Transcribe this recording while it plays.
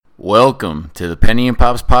Welcome to the Penny and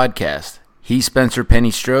Pops podcast. He's Spencer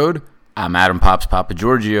Penny Strode. I'm Adam Pops Papa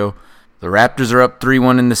Giorgio. The Raptors are up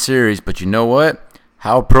 3-1 in the series, but you know what?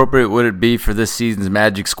 How appropriate would it be for this season's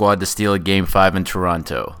Magic squad to steal a Game 5 in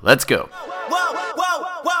Toronto? Let's go.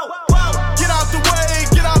 Get out the way,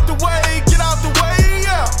 get out the way, get out the way,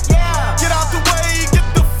 yeah. Get out the way, get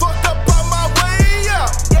the fuck up out my way, yeah.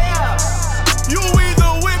 You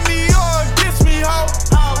either with me or against me, ho.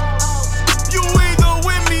 You either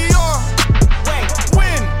with me or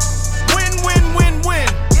win.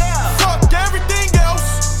 Yeah. Fuck everything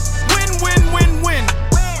else. Win.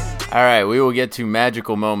 All right, we will get to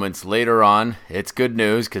magical moments later on. It's good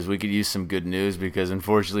news because we could use some good news because,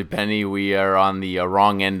 unfortunately, Penny, we are on the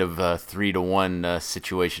wrong end of a 3-1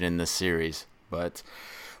 situation in this series. But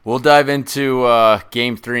we'll dive into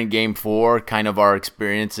Game 3 and Game 4, kind of our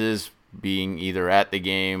experiences being either at the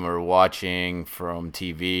game or watching from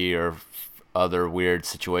TV or other weird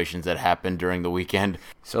situations that happened during the weekend.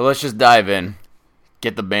 So let's just dive in,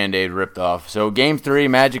 get the Band-Aid ripped off. So Game 3,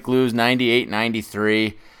 Magic lose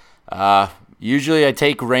 98-93. Usually I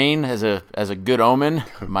take rain as a good omen.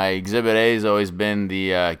 My exhibit A has always been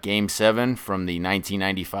the Game 7 from the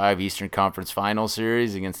 1995 Eastern Conference Finals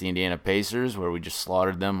series against the Indiana Pacers, where we just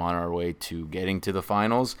slaughtered them on our way to getting to the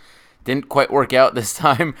finals. Didn't quite work out this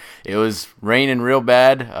time. It was raining real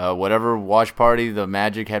bad. Whatever watch party the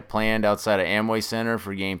Magic had planned outside of Amway Center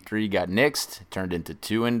for Game 3 got nixed. It turned into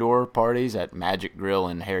 2 indoor parties at Magic Grill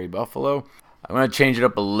in Harry Buffalo. I'm going to change it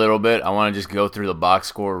up a little bit. I want to just go through the box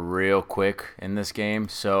score real quick in this game.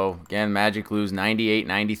 So, again, Magic lose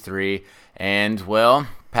 98-93. And, well,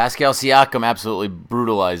 Pascal Siakam absolutely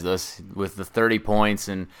brutalized us with the 30 points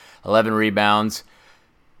and 11 rebounds.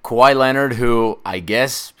 Kawhi Leonard, who I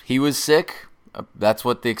guess he was sick. That's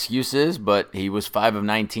what the excuse is. But he was 5 of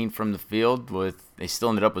 19 from the field. They still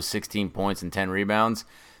ended up with 16 points and 10 rebounds.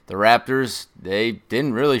 The Raptors, they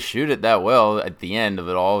didn't really shoot it that well at the end of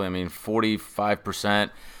it all. I mean, 45%,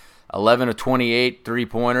 11 of 28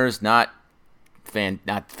 three-pointers, not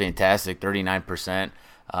fantastic, 39%.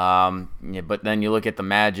 But then you look at the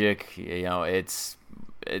Magic, it's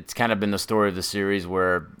kind of been the story of the series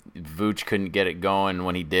where Vooch couldn't get it going.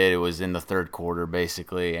 When he did, it was in the third quarter,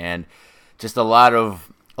 basically, and just a lot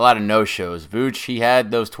of no-shows. Vooch, he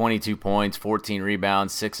had those 22 points, 14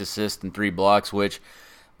 rebounds, 6 assists, and 3 blocks, which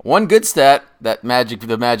one good stat that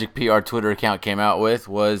the Magic PR Twitter account came out with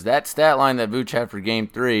was that stat line that Vooch had for Game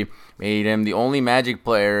 3 made him the only Magic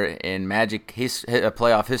player in Magic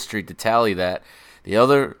playoff history to tally that. The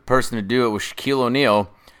other person to do it was Shaquille O'Neal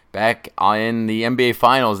back in the NBA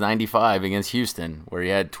Finals 95 against Houston, where he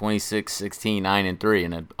had 26, 16, 9, and 3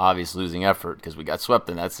 in an obvious losing effort because we got swept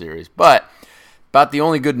in that series. But about the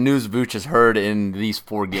only good news Vooch has heard in these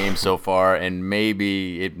 4 games so far, and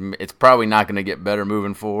maybe it's probably not going to get better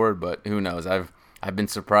moving forward, but who knows? I've been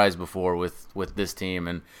surprised before with this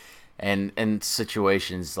team and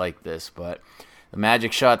situations like this. But the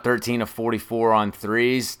Magic shot 13 of 44 on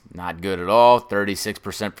threes, not good at all.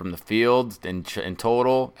 36% from the field in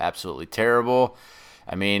total, absolutely terrible.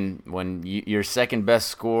 I mean, when your second best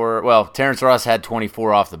scorer, well, Terrence Ross had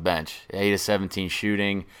 24 off the bench, 8 of 17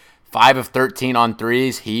 shooting. 5 of 13 on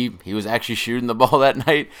threes. He was actually shooting the ball that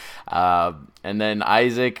night. And then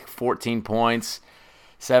Isaac, 14 points,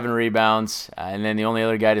 7 rebounds. And then the only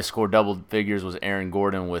other guy to score double figures was Aaron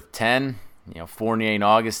Gordon with 10. Fournier and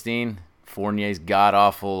Augustine. Fournier's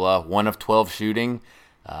god-awful 1 of 12 shooting.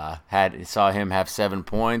 Saw him have 7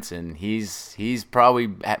 points, and he's probably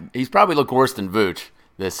looked worse than Vooch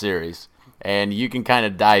this series. And you can kind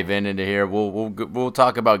of dive into here. We'll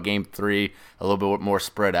talk about Game 3 a little bit more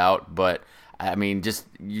spread out. But, I mean, just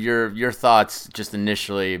your thoughts just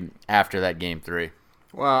initially after that Game 3.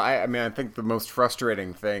 Well, I think the most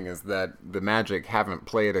frustrating thing is that the Magic haven't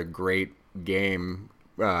played a great game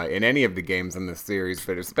in any of the games in this series,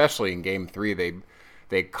 but especially in Game 3,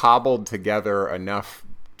 they cobbled together enough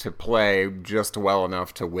to play just well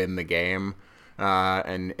enough to win the game.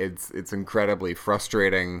 And it's incredibly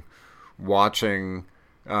frustrating watching.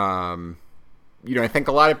 I think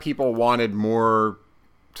a lot of people wanted more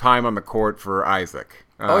time on the court for Isaac.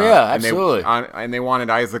 Absolutely. And they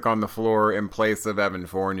wanted Isaac on the floor in place of Evan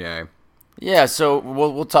Fournier. Yeah, so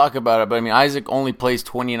we'll talk about it. But, I mean, Isaac only plays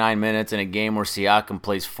 29 minutes in a game where Siakam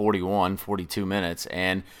plays 42 minutes.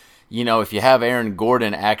 And, if you have Aaron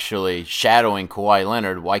Gordon actually shadowing Kawhi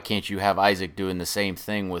Leonard, why can't you have Isaac doing the same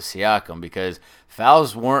thing with Siakam? Because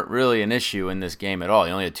fouls weren't really an issue in this game at all.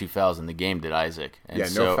 He only had 2 fouls in the game, did Isaac.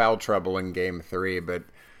 And no foul trouble in Game 3.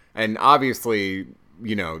 And obviously,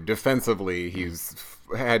 defensively, he's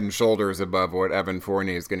head and shoulders above what Evan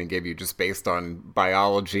Fournier is going to give you just based on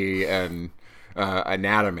biology and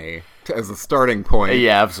anatomy as a starting point.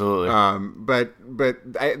 Yeah, absolutely.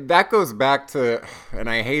 That goes back to, and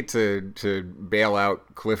I hate to bail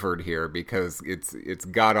out Clifford here because it's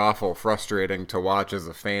god awful frustrating to watch as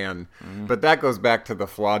a fan. But that goes back to the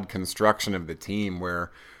flawed construction of the team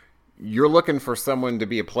where you're looking for someone to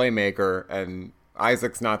be a playmaker, and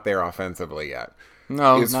Isaac's not there offensively yet.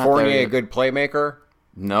 No, is not Fournier there a yet. good playmaker?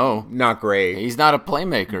 No, Not great. he's not a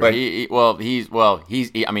playmaker. But-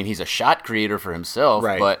 He's a shot creator for himself.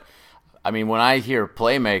 Right. But I mean, when I hear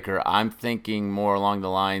playmaker, I'm thinking more along the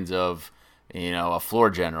lines of, a floor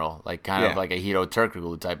general, like kind of Yeah. like a Hito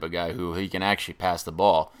Turkoglu type of guy who he can actually pass the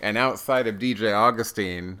ball. And outside of DJ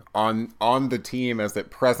Augustine, on the team as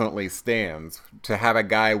it presently stands, to have a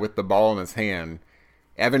guy with the ball in his hand,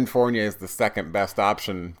 Evan Fournier is the second best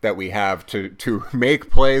option that we have to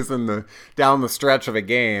make plays down the stretch of a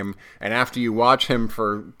game. And after you watch him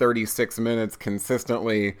for 36 minutes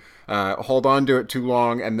consistently hold on to it too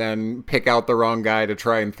long and then pick out the wrong guy to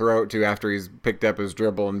try and throw it to after he's picked up his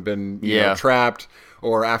dribble and been trapped,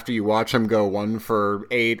 or after you watch him go 1 for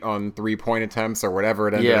 8 on 3-point attempts or whatever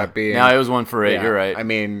it ended up being. No, it was 1 for 8. Yeah. You're right. I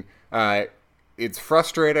mean, it's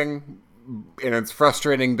frustrating, and it's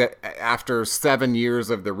frustrating that after 7 years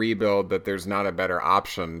of the rebuild that there's not a better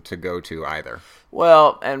option to go to either.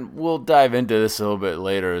 Well, and we'll dive into this a little bit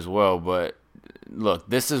later as well, but look,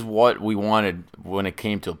 this is what we wanted when it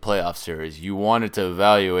came to a playoff series. You wanted to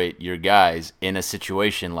evaluate your guys in a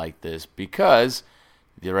situation like this because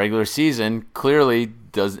the regular season clearly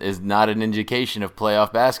is not an indication of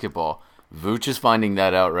playoff basketball. Vooch is finding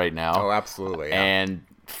that out right now. Oh, absolutely. Yeah. And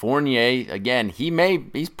Fournier, again,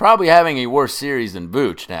 he's probably having a worse series than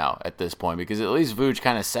Vooch now at this point because at least Vooch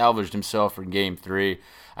kind of salvaged himself for Game 3.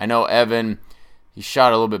 I know Evan, he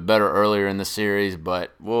shot a little bit better earlier in the series,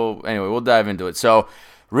 but we'll dive into it. So,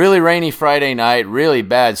 really rainy Friday night, really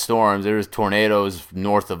bad storms. There was tornadoes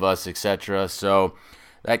north of us, etc. So,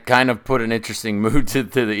 that kind of put an interesting mood to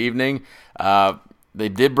the evening. They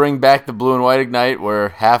did bring back the blue and white Ignite, where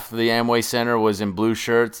half the Amway Center was in blue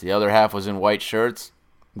shirts, the other half was in white shirts.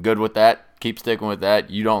 Good with that. Keep sticking with that.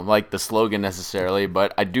 You don't like the slogan necessarily,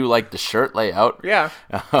 but I do like the shirt layout. Yeah,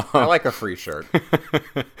 I like a free shirt.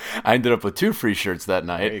 I ended up with 2 free shirts that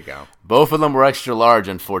night. There you go. Both of them were extra large.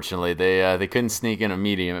 Unfortunately, they couldn't sneak in a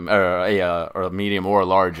medium or a medium or a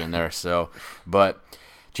large in there. So, but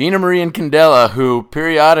Gina Marie Candela, who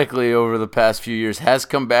periodically over the past few years has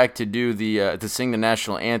come back to do to sing the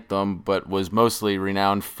national anthem, but was mostly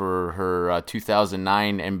renowned for her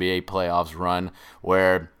 2009 NBA playoffs run,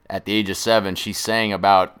 where at the age of 7 she sang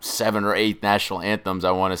about 7 or 8 national anthems,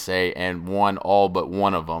 I want to say, and won all but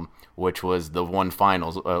one of them, which was the one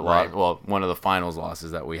finals one of the finals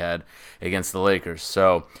losses that we had against the Lakers.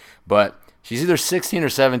 So, but she's either 16 or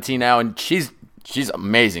 17 now, and she's an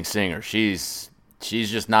amazing singer. She's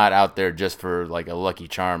just not out there just for like a lucky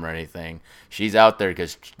charm or anything. She's out there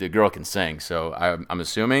because the girl can sing. So I'm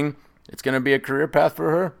assuming it's going to be a career path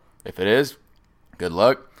for her. If it is, good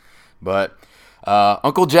luck. But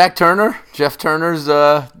Uncle Jack Turner, Jeff Turner's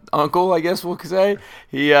uncle, I guess we'll say,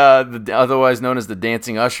 he otherwise known as the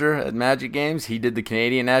dancing usher at Magic games. He did the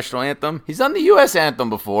Canadian national anthem. He's done the U.S. anthem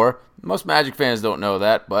before. Most Magic fans don't know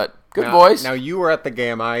that, but good voice. Now, you were at the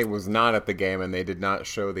game. I was not at the game, and they did not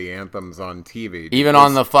show the anthems on TV. Even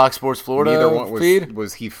on the Fox Sports Florida Neither one feed?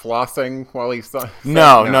 Was he flossing while he saw?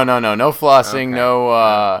 No flossing,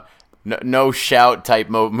 Okay. no shout type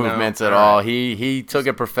movements at all. right. He took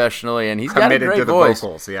it professionally, and he's Committed got a great to the voice.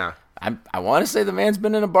 vocals, yeah. I want to say the man's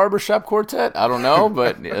been in a barbershop quartet. I don't know,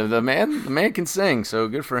 but the man can sing, so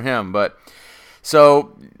good for him. But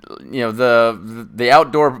so the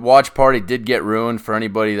outdoor watch party did get ruined for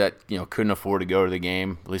anybody that couldn't afford to go to the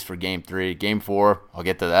game, at least for Game 3. Game 4, I'll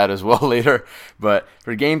get to that as well later. But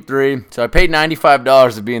for Game 3, so I paid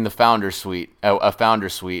 $95 to be in the Founder Suite, a Founder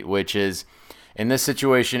Suite, which is, in this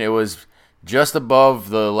situation, it was just above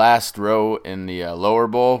the last row in the lower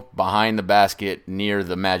bowl, behind the basket, near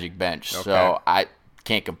the Magic bench. Okay. So I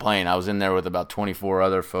can't complain. I was in there with about 24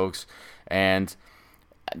 other folks, and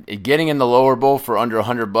getting in the lower bowl for under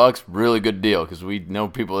 $100, really good deal, because we know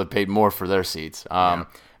people that paid more for their seats.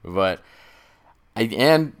 But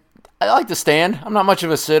I like to stand. I'm not much of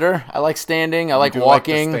a sitter. I like standing. I like do like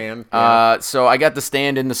to walking. stand, yeah. So I got to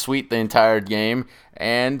stand in the suite the entire game,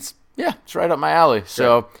 and yeah, it's right up my alley.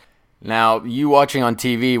 So now, you watching on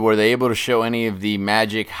TV, were they able to show any of the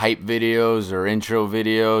Magic hype videos or intro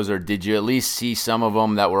videos, or did you at least see some of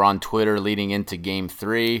them that were on Twitter leading into Game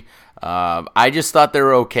 3? I just thought they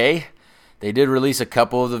were okay. They did release a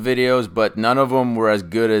couple of the videos, but none of them were as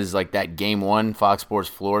good as like that Game 1 Fox Sports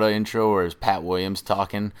Florida intro, where it's Pat Williams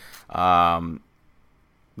talking.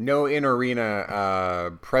 No in-arena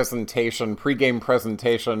pregame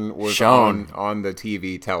presentation was shown on the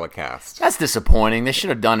TV telecast. That's disappointing. They should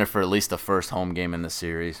have done it for at least the first home game in the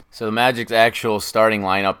series. So the Magic's actual starting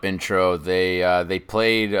lineup intro, they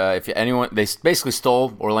played. They basically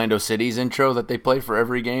stole Orlando City's intro that they play for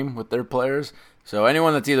every game with their players. So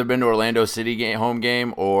anyone that's either been to Orlando City home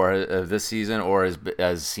game or this season or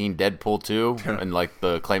has seen Deadpool 2 and like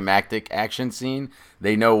the climactic action scene,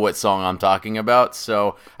 they know what song I'm talking about.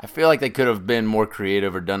 So I feel like they could have been more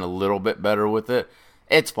creative or done a little bit better with it.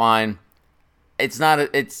 It's fine. It's not.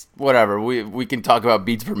 It's whatever. We can talk about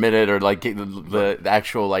beats per minute or like the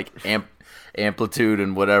actual like amplitude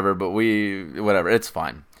and whatever. But whatever. It's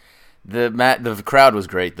fine. The crowd was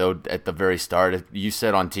great though at the very start. You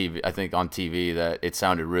said on TV, I think on TV, that it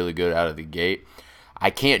sounded really good out of the gate. I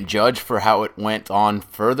can't judge for how it went on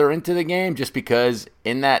further into the game just because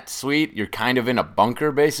in that suite you're kind of in a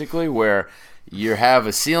bunker basically where you have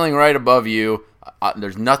a ceiling right above you.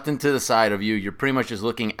 There's nothing to the side of you. You're pretty much just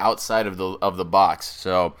looking outside of the box.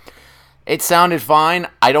 So it sounded fine.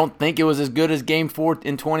 I don't think it was as good as Game 4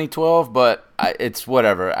 in 2012, but it's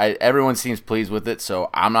whatever. Everyone seems pleased with it, so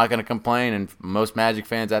I'm not going to complain, and most Magic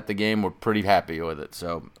fans at the game were pretty happy with it,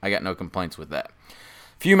 so I got no complaints with that.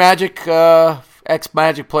 Few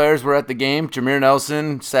ex-Magic players were at the game. Jameer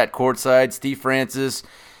Nelson sat courtside. Steve Francis,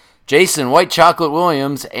 Jason White Chocolate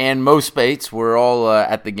Williams, and Mo Spates were all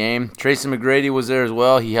at the game. Tracy McGrady was there as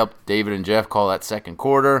well. He helped David and Jeff call that second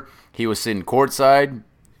quarter. He was sitting courtside.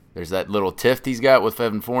 There's that little tiff he's got with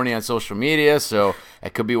Evan Fournier on social media, so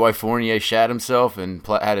that could be why Fournier shat himself and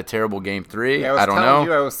had a terrible Game 3. Yeah, I don't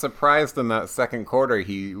know. I was surprised in that second quarter.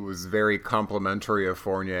 He was very complimentary of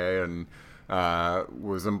Fournier and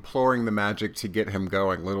was imploring the Magic to get him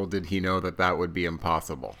going. Little did he know that would be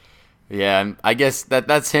impossible. Yeah, and I guess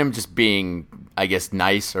that's him just being,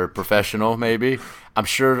 nice or professional, maybe. I'm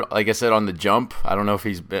sure, like I said, on the jump, I don't know if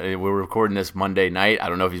we're recording this Monday night. I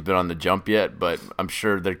don't know if he's been on the jump yet, but I'm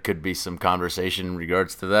sure there could be some conversation in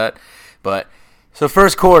regards to that. But, so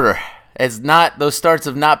first quarter, those starts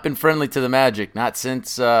have not been friendly to the Magic, not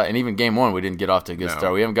since, and even Game 1, we didn't get off to a good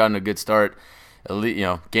start. We haven't gotten a good start.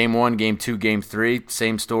 Game 1, Game 2, Game 3,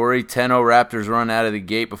 same story. 10-0 Raptors run out of the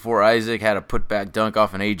gate before Isaac had a putback dunk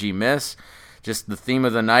off an AG miss. Just the theme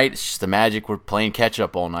of the night, it's just the Magic were playing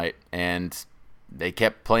catch-up all night, and they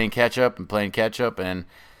kept playing catch-up, and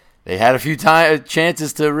they had a few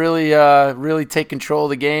chances to really take control of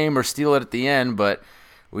the game or steal it at the end, but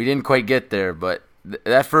we didn't quite get there. But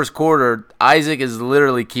that first quarter, Isaac is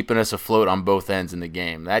literally keeping us afloat on both ends in the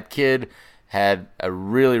game. That kid had a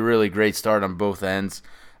really, really great start on both ends.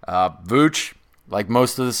 Vooch, like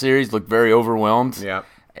most of the series, looked very overwhelmed. Yeah.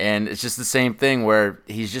 And it's just the same thing where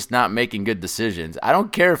he's just not making good decisions. I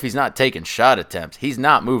don't care if he's not taking shot attempts. He's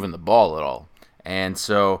not moving the ball at all. And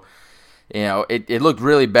so, it looked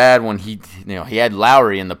really bad when he had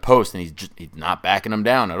Lowry in the post and he's not backing him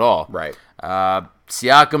down at all. Right.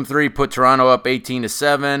 Siakam 3 put Toronto up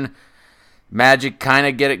 18-7. Magic kind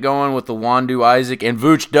of get it going with the Wandu, Isaac, and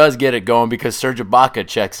Vooch does get it going because Serge Ibaka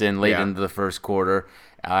checks in late into the first quarter.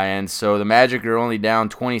 And so the Magic are only down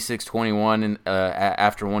 26-21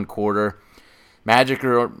 after one quarter. Magic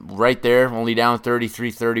are right there, only down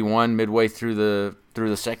 33-31 midway through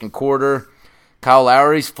the second quarter. Kyle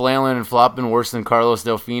Lowry's flailing and flopping worse than Carlos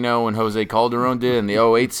Delfino and Jose Calderon did in the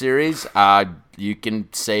 08 series. You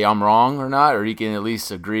can say I'm wrong or not, or you can at least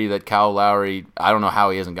agree that Kyle Lowry, I don't know how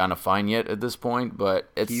he hasn't gotten a fine yet at this point, but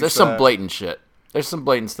there's some blatant shit. There's some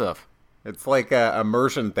blatant stuff. It's like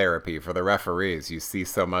immersion therapy for the referees. You see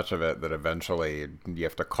so much of it that eventually you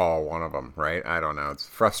have to call one of them, right? I don't know. It's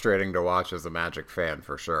frustrating to watch as a Magic fan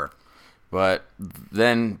for sure. But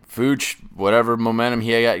then Vooch, whatever momentum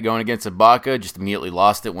he got going against Ibaka, just immediately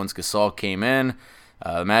lost it once Gasol came in.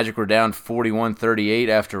 The Magic were down 41-38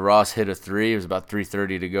 after Ross hit a three. It was about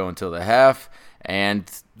 3:30 to go until the half. And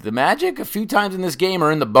the Magic, a few times in this game,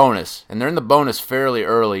 are in the bonus. And they're in the bonus fairly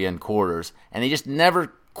early in quarters. And they just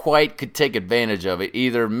never quite could take advantage of it,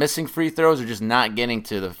 either missing free throws or just not getting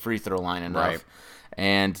to the free throw line enough. Right.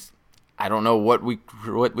 And I don't know what we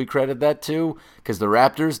credit that to, because the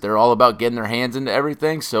Raptors, they're all about getting their hands into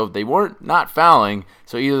everything, so they weren't not fouling.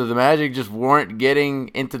 So either the Magic just weren't getting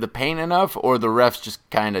into the paint enough, or the refs just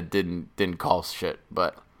kind of didn't call shit.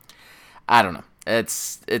 But I don't know.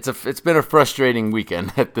 It's been a frustrating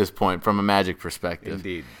weekend at this point from a Magic perspective.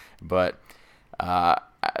 Indeed. But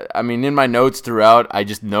I mean, in my notes throughout, I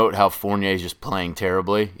just note how Fournier is just playing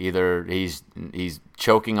terribly. Either he's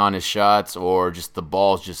choking on his shots, or just the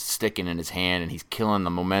ball's just sticking in his hand, and he's killing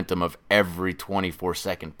the momentum of every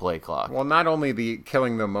 24-second play clock. Well, not only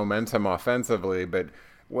killing the momentum offensively, but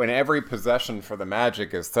when every possession for the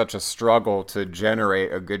Magic is such a struggle to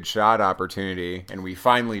generate a good shot opportunity, and we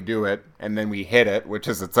finally do it, and then we hit it, which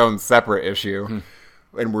is its own separate issue,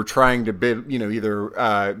 and we're trying to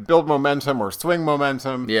either build momentum or swing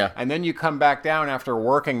momentum, and then you come back down after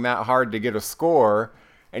working that hard to get a score,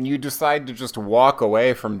 and you decide to just walk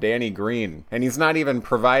away from Danny Green, and he's not even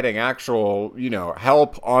providing actual,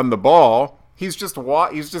 help on the ball. He's just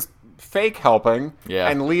fake helping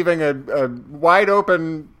and leaving a wide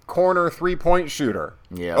open corner 3-point shooter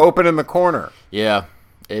open in the corner.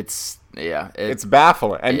 It's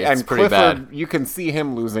baffling. And pretty Clifford, bad. You can see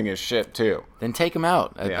him losing his shit too. Then take him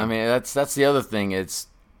out. I mean, that's the other thing. It's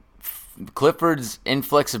Clifford's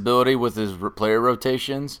inflexibility with his player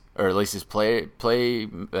rotations, or at least his player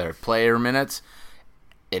minutes.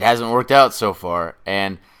 It hasn't worked out so far,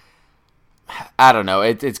 and I don't know.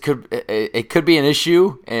 It could be an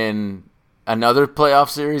issue in another playoff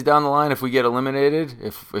series down the line if we get eliminated.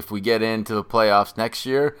 If we get into the playoffs next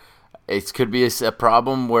year, it could be a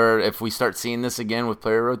problem where if we start seeing this again with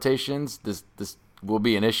player rotations, this will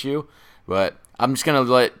be an issue. But I'm just gonna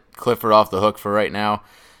let Clifford off the hook for right now.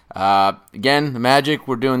 Again, the Magic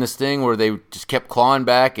were doing this thing where they just kept clawing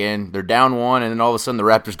back, and they're down 1, and then all of a sudden the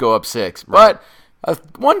Raptors go up 6. Right.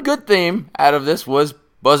 But one good theme out of this was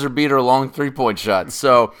buzzer beater long 3-point shots.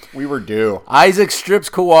 So we were due. Isaac strips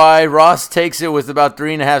Kawhi. Ross takes it with about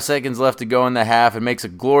 3.5 seconds left to go in the half and makes a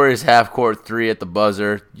glorious half-court 3 at the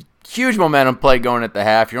buzzer. Huge momentum play going at the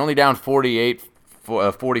half. You're only down 45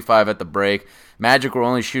 at the break. Magic were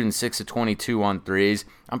only shooting 6 of 22 on threes.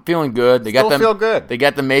 I'm feeling good. They feel good. They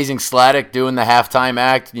got the amazing Sladek doing the halftime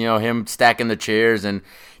act. Him stacking the chairs and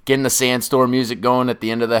getting the Sandstorm music going at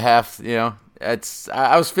the end of the half.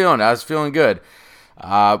 I was feeling good.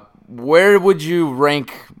 Where would you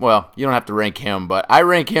rank? Well, you don't have to rank him, but I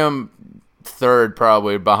rank him third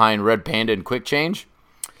probably behind Red Panda and Quick Change.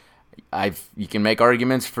 You can make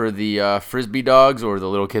arguments for the Frisbee dogs or the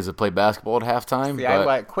little kids that play basketball at halftime. See, I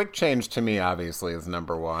like Quick Change to me obviously is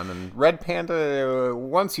number 1, and Red Panda.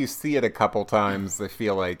 Once you see it a couple times, I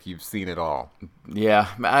feel like you've seen it all. Yeah,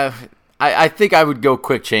 I think I would go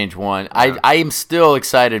Quick Change 1. Yeah. I am still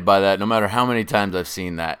excited by that, no matter how many times I've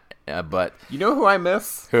seen that. But you know who I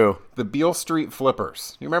miss? Who? The Beale Street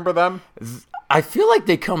Flippers. You remember them? I feel like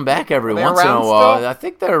they come back every once in a while. Still? I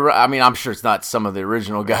think they're. I mean, I'm sure it's not some of the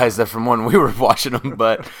original guys that from when we were watching them,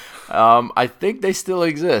 but I think they still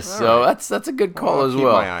exist. All so right. That's a good call as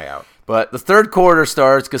well. Keep my eye out. But the third quarter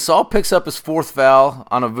starts. Gasol picks up his 4th foul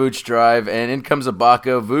on a Vooch drive, and in comes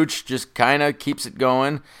Ibaka. Vooch just kind of keeps it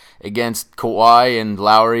going against Kawhi and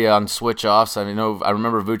Lowry on switch-offs. I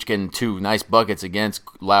remember Vooch getting 2 nice buckets against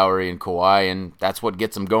Lowry and Kawhi, and that's what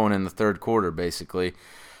gets them going in the third quarter, basically.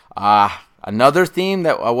 Another theme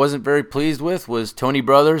that I wasn't very pleased with was Tony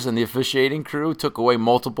Brothers and the officiating crew took away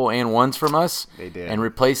multiple and ones from us. They did. And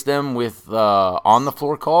replaced them with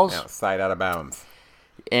on-the-floor calls. Yeah, side out of bounds.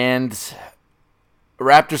 And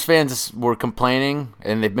Raptors fans were complaining,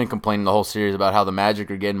 and they've been complaining the whole series about how the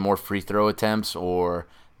Magic are getting more free throw attempts or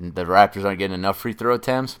the Raptors aren't getting enough free throw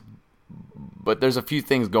attempts. But there's a few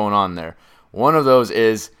things going on there. One of those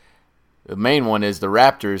is, the main one is the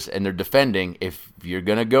Raptors, and they're defending. If you're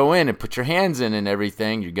going to go in and put your hands in and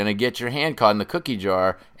everything, you're going to get your hand caught in the cookie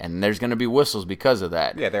jar, and there's going to be whistles because of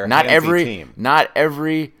that. Yeah, they're a handsy team. Not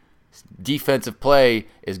every defensive play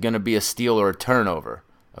is going to be a steal or a turnover.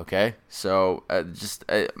 Okay, so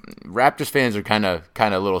Raptors fans are kind of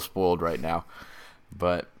a little spoiled right now,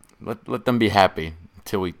 but let them be happy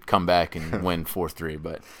until we come back and win 4-3.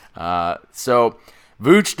 But so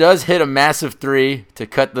Vooch does hit a massive 3 to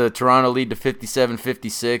cut the Toronto lead to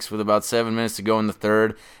 57-56 with about 7 minutes to go in the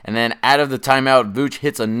third, and then out of the timeout, Vooch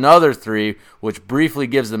hits another 3, which briefly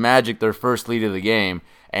gives the Magic their first lead of the game.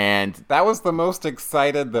 And that was the most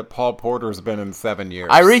excited that Paul Porter's been in 7 years.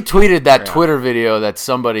 I retweeted that Twitter video that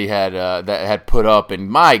somebody had put up, and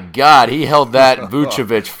my God, he held that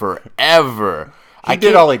Vucevic forever. He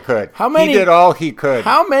did all he could. He did all he could.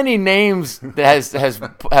 How many names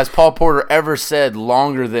has Paul Porter ever said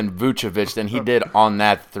longer than Vucevic than he did on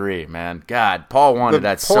that 3, man? God, Paul wanted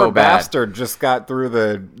that so bad. Poor bastard just got through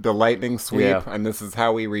the lightning sweep, and this is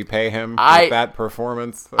how we repay him with that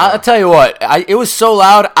performance. I'll tell you what, it was so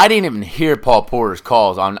loud, I didn't even hear Paul Porter's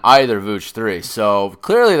calls on either Vooch 3. So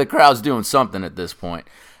clearly the crowd's doing something at this point.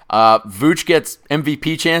 Vooch gets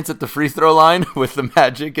MVP chance at the free throw line with the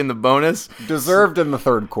Magic in the bonus. Deserved in the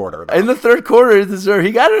third quarter, though. In the third quarter, deserved.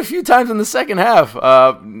 He got it a few times in the second half.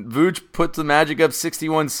 Vooch puts the Magic up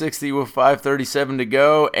 61-60 with 5:37 to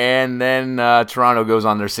go, and then Toronto goes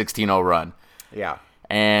on their 16-0 run. Yeah.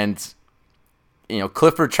 And,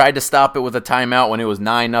 Clifford tried to stop it with a timeout when it was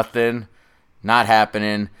 9-0. not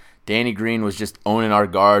happening. Danny Green was just owning our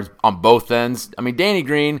guards on both ends. I mean, Danny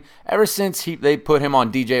Green, ever since they put him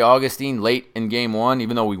on DJ Augustine late in Game 1,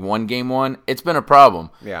 even though we won Game 1, it's been a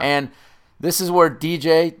problem. Yeah. And this is where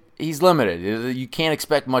DJ, he's limited. You can't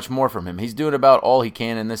expect much more from him. He's doing about all he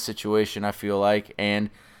can in this situation, I feel like.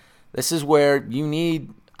 And this is where you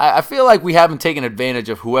need – I feel like we haven't taken advantage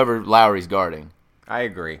of whoever Lowry's guarding. I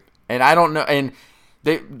agree. And I don't know – and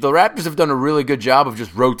the Raptors have done a really good job of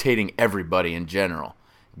just rotating everybody in general.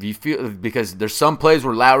 You feel because there's some plays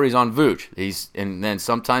where Lowry's on Vooch, and then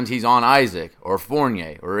sometimes he's on Isaac or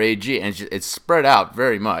Fournier or AG, and it's spread out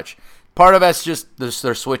very much. Part of that's just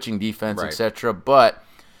they're switching defense, right, etc. But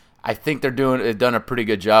I think they've done a pretty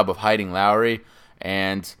good job of hiding Lowry,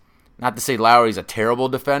 and not to say Lowry's a terrible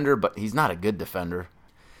defender, but he's not a good defender.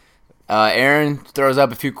 Aaron throws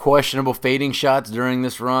up a few questionable fading shots during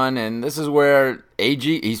this run, and this is where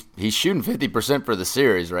AG he's shooting 50% for the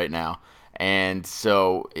series right now. And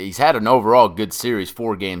so he's had an overall good series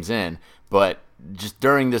 4 games in, but just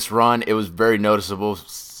during this run, it was very noticeable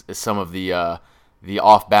some of the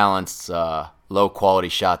off-balance, low-quality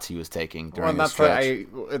shots he was taking during the stretch.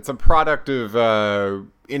 It's a product of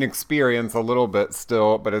inexperience a little bit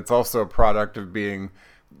still, but it's also a product of being,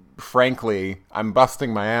 frankly, I'm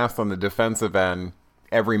busting my ass on the defensive end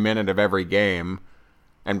every minute of every game.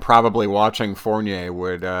 And probably watching Fournier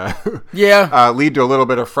would lead to a little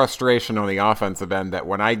bit of frustration on the offensive end that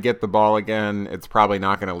when I get the ball again, it's probably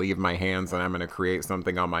not going to leave my hands and I'm going to create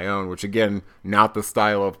something on my own, which, again, not the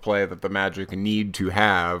style of play that the Magic need to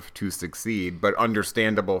have to succeed, but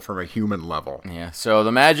understandable from a human level. Yeah, so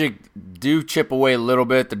the Magic do chip away a little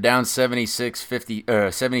bit. They're down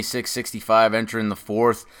 76-65 entering the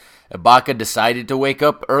fourth. Ibaka decided to wake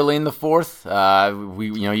up early in the fourth.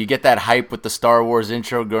 You get that hype with the Star Wars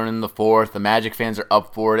intro going in the fourth. The Magic fans are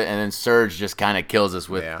up for it, and then Serge just kind of kills us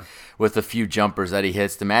with a few jumpers that he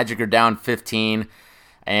hits. The Magic are down 15,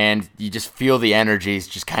 and you just feel the energies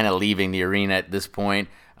just kind of leaving the arena at this point.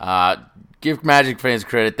 Give Magic fans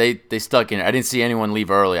credit. They stuck in it. I didn't see anyone leave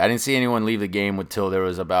early. I didn't see anyone leave the game until there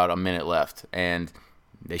was about a minute left, and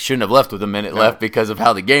they shouldn't have left with a minute left because of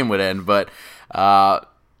how the game would end, but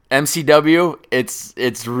MCW,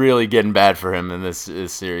 it's really getting bad for him in this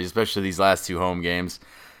series, especially these last 2 home games.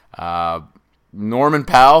 Norman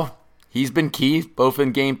Powell, he's been key, both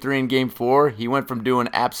in Game 3 and Game 4. He went from doing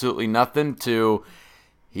absolutely nothing to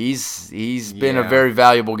he's been a very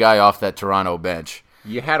valuable guy off that Toronto bench.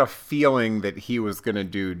 You had a feeling that he was going to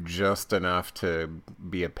do just enough to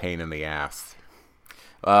be a pain in the ass.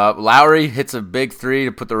 Lowry hits a big 3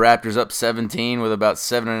 to put the Raptors up 17 with about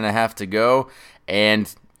 7.5 to go,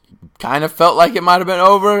 and kind of felt like it might have been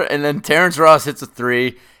over, and then Terrence Ross hits a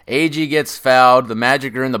 3. AG gets fouled. The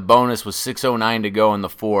Magic are in the bonus with 6:09 to go in the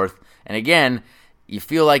fourth. And again, you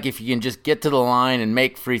feel like if you can just get to the line and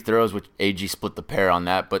make free throws, which AG split the pair on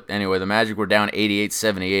that. But anyway, the Magic were down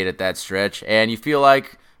 88-78 at that stretch, and you feel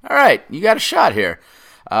like, all right, you got a shot here.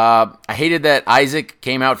 I hated that Isaac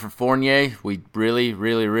came out for Fournier. We really,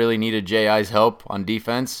 really, really needed J.I.'s help on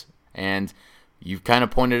defense, and you've kind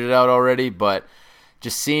of pointed it out already, but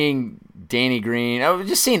just seeing Danny Green,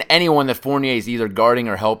 just seeing anyone that Fournier is either guarding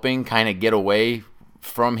or helping kind of get away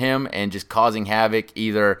from him and just causing havoc,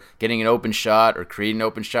 either getting an open shot or creating an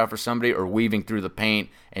open shot for somebody or weaving through the paint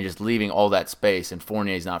and just leaving all that space, and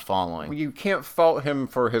Fournier's not following. You can't fault him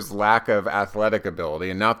for his lack of athletic ability,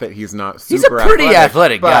 and not that he's not super He's a pretty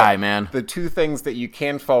athletic guy, man. The 2 things that you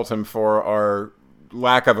can fault him for are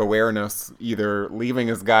lack of awareness, either leaving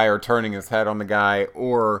his guy or turning his head on the guy,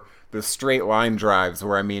 or the straight line drives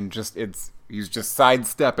where, he's just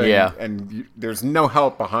sidestepping and there's no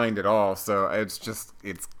help behind it all. So it's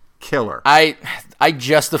killer. I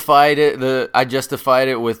justified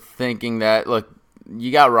it with thinking that, look,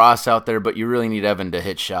 you got Ross out there, but you really need Evan to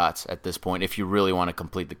hit shots at this point if you really want to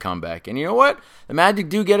complete the comeback. And you know what? The Magic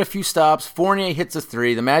do get a few stops. Fournier hits a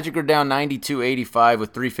 3. The Magic are down 92-85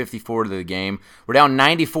 with 3:54 to the game. We're down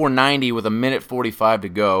 94-90 with 1:45 to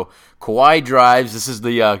go. Kawhi drives. This is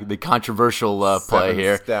the controversial play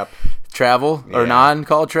here. Step. Travel or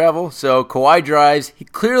non-call travel. So Kawhi drives. He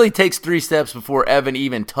clearly takes 3 steps before Evan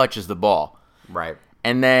even touches the ball. Right.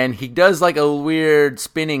 And then he does like a weird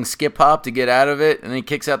spinning skip hop to get out of it, and then he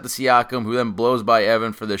kicks out to Siakam, who then blows by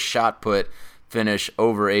Evan for the shot put finish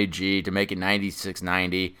over AG to make it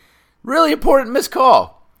 96-90. Really important missed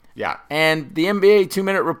call. Yeah. And the NBA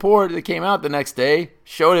 2-minute report that came out the next day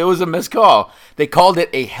showed it was a missed call. They called it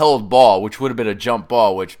a held ball, which would have been a jump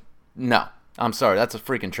ball, which, no. I'm sorry, that's a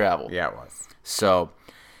freaking travel. Yeah, it was. So,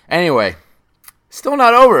 anyway, still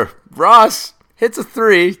not over. Ross hits a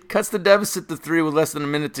three, cuts the deficit to 3 with less than a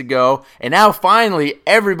minute to go, and now finally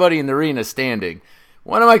everybody in the arena is standing.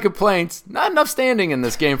 One of my complaints, not enough standing in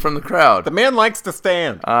this game from the crowd. The man likes to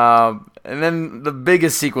stand. And then the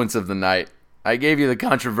biggest sequence of the night. I gave you the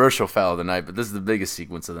controversial foul of the night, but this is the biggest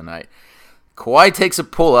sequence of the night. Kawhi takes a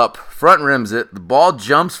pull-up, front rims it. The ball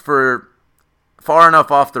jumps for far enough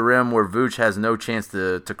off the rim where Vooch has no chance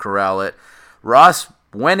to corral it. Ross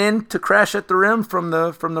went in to crash at the rim from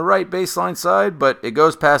the right baseline side, but it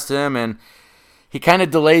goes past him, and he kind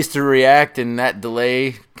of delays to react, and that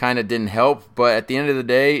delay kind of didn't help. But at the end of the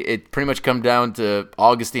day, it pretty much come down to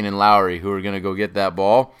Augustine and Lowry who are going to go get that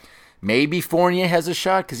ball. Maybe Fournier has a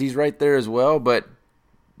shot because he's right there as well, but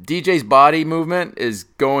DJ's body movement is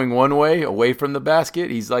going one way, away from the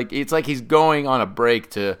basket. It's like he's going on a break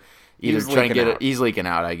to either try and get it. He's leaking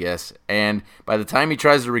out, I guess. And by the time he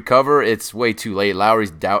tries to recover, it's way too late. Lowry's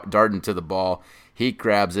darting to the ball. He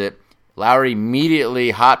grabs it. Lowry immediately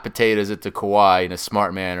hot potatoes it to Kawhi in a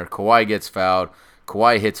smart manner. Kawhi gets fouled.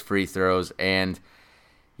 Kawhi hits free throws. And,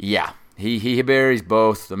 yeah, he buries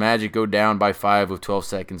both. The Magic go down by 5 with 12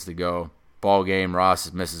 seconds to go. Ball game.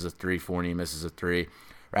 Ross misses a 3. Fournier misses a 3.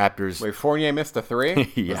 Raptors. Wait, Fournier missed a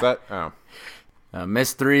 3? Yeah. Was that? Oh.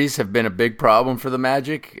 Missed threes have been a big problem for the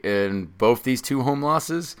Magic in both these 2 home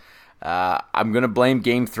losses. I'm going to blame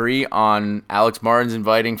Game 3 on Alex Martin's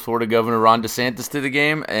inviting Florida Governor Ron DeSantis to the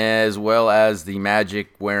game, as well as the Magic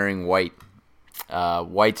wearing white.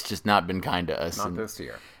 White's just not been kind to us. Not this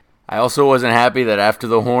year. I also wasn't happy that after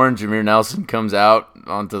the horn, Jameer Nelson comes out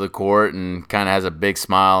onto the court and kind of has a big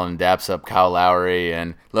smile and daps up Kyle Lowry.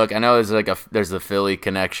 And look, I know there's the Philly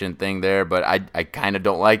connection thing there, but I kind of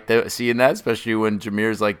don't like seeing that, especially when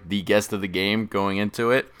Jameer's like the guest of the game going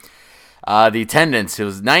into it. The attendance, it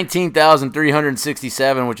was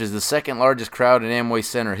 19,367, which is the second largest crowd in Amway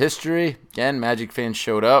Center history. Again, Magic fans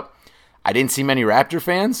showed up. I didn't see many Raptor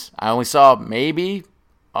fans. I only saw maybe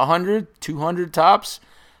 100, 200 tops.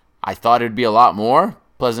 I thought it'd be a lot more.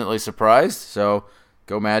 Pleasantly surprised. So,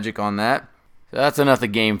 go Magic on that. So that's enough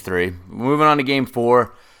of Game 3. Moving on to Game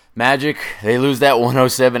 4. Magic, they lose that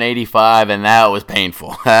 107-85, and that was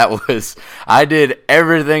painful. I did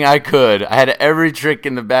everything I could. I had every trick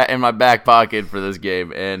in my back pocket for this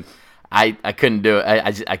game, and I couldn't do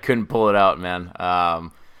it. I couldn't pull it out, man.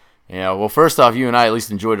 Well, first off, you and I at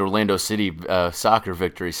least enjoyed Orlando City soccer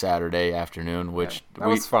victory Saturday afternoon, which that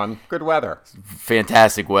was fun. Good weather.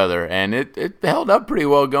 Fantastic weather, and it held up pretty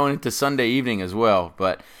well going into Sunday evening as well.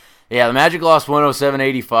 But yeah, the Magic lost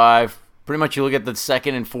 107-85. Pretty much you look at the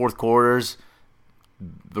second and fourth quarters,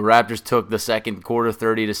 the Raptors took the second quarter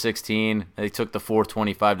 30-16. They took the fourth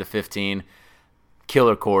 25-15.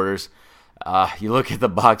 Killer quarters. You look at the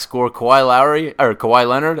box score, Kawhi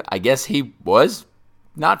Leonard, I guess he was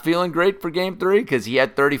not feeling great for Game 3 because he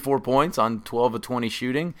had 34 points on 12 of 20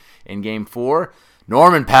 shooting in Game 4.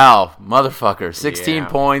 Norman Powell, motherfucker, 16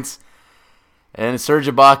 points. And Serge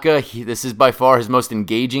Ibaka, this is by far his most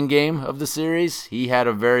engaging game of the series. He had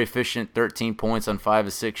a very efficient 13 points on 5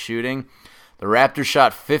 of 6 shooting. The Raptors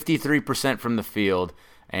shot 53% from the field.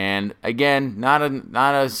 And again, not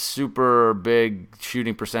a super big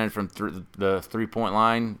shooting percentage from the three-point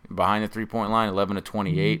line, behind the three-point line, 11 of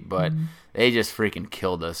 28. But they just freaking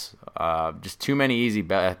killed us. Just too many easy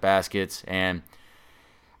baskets. And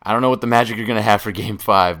I don't know what the Magic are going to have for Game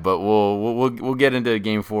 5, but we'll get into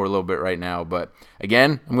Game 4 a little bit right now. But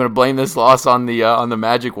again, I'm going to blame this loss on the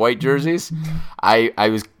Magic white jerseys.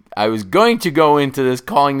 I was going to go into this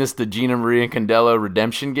calling this the Gina Maria Candelo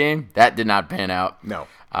redemption game. That did not pan out. No.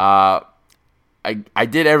 I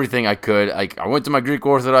did everything I could. I went to my Greek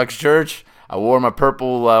Orthodox church. I wore my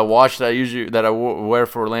purple watch that I wear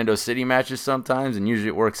for Orlando City matches sometimes, and usually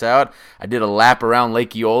it works out. I did a lap around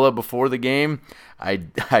Lake Eola before the game. I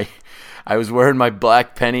was wearing my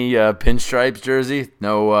black penny pinstripes jersey.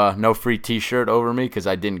 No free T-shirt over me because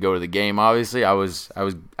I didn't go to the game. Obviously, I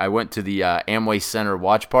went to the Amway Center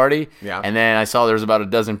watch party. Yeah. And then I saw there was about a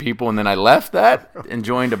dozen people, and then I left that and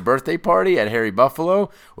joined a birthday party at Harry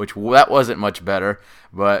Buffalo, which that wasn't much better.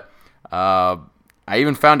 But I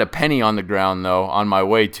even found a penny on the ground though on my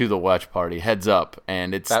way to the watch party. Heads up,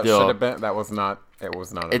 and it was not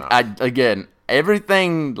enough. Again,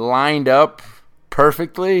 everything lined up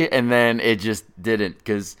perfectly, and then it just didn't.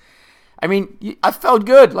 Because, I mean, I felt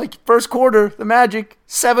good. Like, first quarter, the Magic,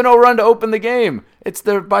 7-0 run to open the game. It's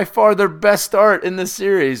by far their best start in this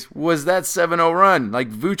series was that 7-0 run.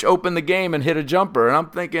 Like, Vooch opened the game and hit a jumper, and I'm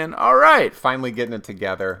thinking, all right. Finally getting it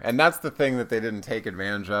together. And that's the thing that they didn't take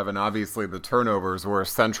advantage of, and obviously the turnovers were a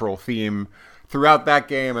central theme throughout that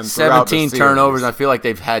game and throughout the 17 series. turnovers. I feel like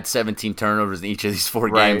they've had 17 turnovers in each of these 4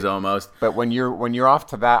 Right. games almost. But when you're off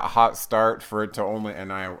to that hot start for it to only,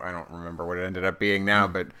 and I don't remember what it ended up being now,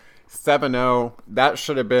 but 7-0, that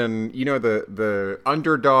should have been, the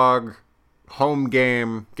underdog home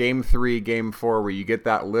game, game 3, game 4, where you get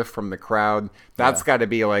that lift from the crowd. That's got to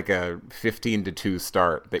be like a 15-2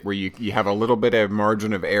 start, where you have a little bit of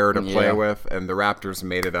margin of error to play with, and the Raptors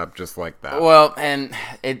made it up just like that. Well, and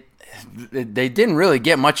they didn't really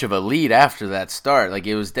get much of a lead after that start. Like,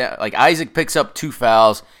 it was like Isaac picks up 2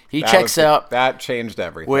 fouls. He checks out. That changed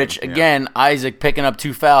everything. Which, again, Isaac picking up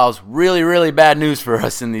 2 fouls, really, really bad news for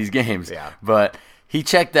us in these games. Yeah. But he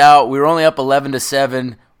checked out. We were only up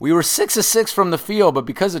 11-7. We were 6 of 6 from the field, but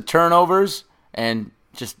because of turnovers and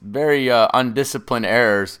just very undisciplined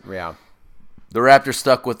errors, Yeah. the Raptors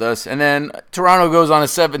stuck with us. And then Toronto goes on a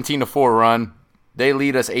 17-4 run. They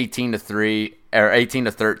lead us 18-3 or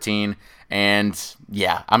 18-13. And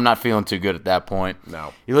yeah, I'm not feeling too good at that point.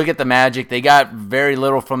 No. You look at the Magic, they got very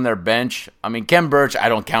little from their bench. I mean, Kem Birch, I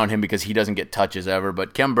don't count him because he doesn't get touches ever,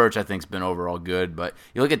 but Kem Birch I think's been overall good. But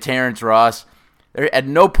you look at Terrence Ross, at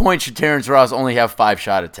no point should Terrence Ross only have 5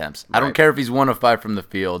 shot attempts. I don't care if he's 1 of 5 from the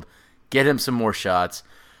field. Get him some more shots.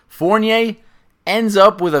 Fournier ends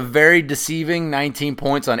up with a very deceiving 19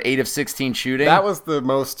 points on 8 of 16 shooting. That was the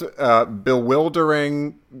most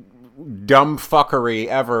bewildering, dumb fuckery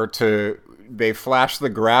ever. They flashed the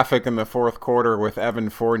graphic in the fourth quarter with Evan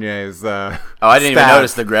Fournier's I didn't even stats,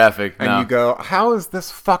 notice the graphic. and No. you go, how is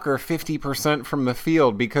this fucker 50% from the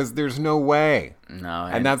field? Because there's no way. No,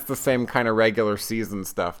 And that's the same kind of regular season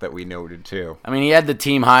stuff that we noted too. I mean, he had the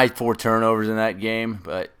team high 4 turnovers in that game,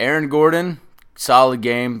 but Aaron Gordon, solid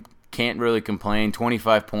game, can't really complain.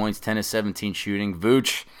 25 points, 10 of 17 shooting.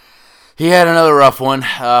 Vooch, he had another rough one,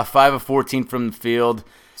 5 of 14 from the field.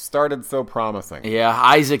 Started so promising. Yeah,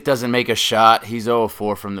 Isaac doesn't make a shot. He's 0 of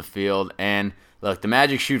 4 from the field. And look, the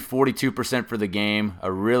Magic shoot 42% for the game,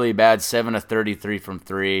 a really bad 7 of 33 from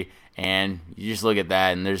 3. And you just look at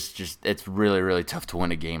that, and it's really, really tough to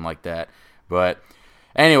win a game like that. But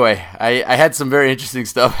anyway, I had some very interesting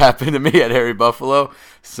stuff happen to me at Harry Buffalo.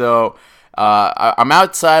 So I'm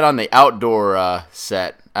outside on the outdoor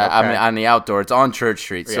set. I'm Okay. on the outdoor. It's on Church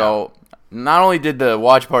Street. So not only did the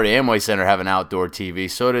Watch Party Amway Center have an outdoor TV,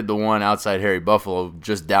 so did the one outside Harry Buffalo,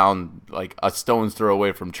 just down like a stone's throw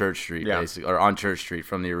away from Church Street, basically, or on Church Street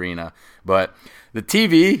from the arena. But the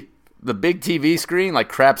TV, the big TV screen, like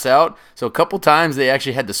craps out. So a couple times they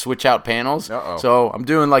actually had to switch out panels. Uh-oh. So I'm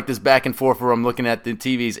doing like this back and forth where I'm looking at the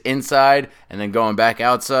TVs inside and then going back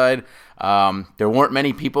outside. There weren't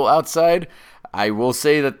many people outside. I will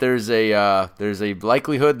say that there's a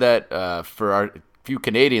likelihood that for our few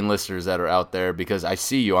Canadian listeners that are out there, because I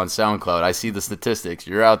see you on SoundCloud, I see the statistics.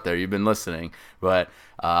 You're out there. You've been listening, but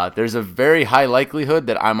there's a very high likelihood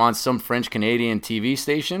that I'm on some French Canadian TV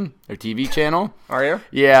station or TV channel. Are you?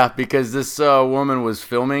 Yeah, because this woman was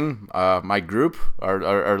filming my group,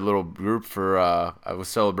 our little group for. I was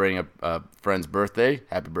celebrating a friend's birthday.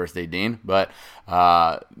 Happy birthday, Dean! But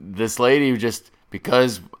this lady just,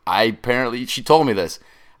 because she told me this.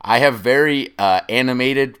 I have very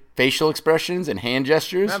animated facial expressions and hand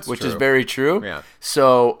gestures, That's which true. is very true. Yeah.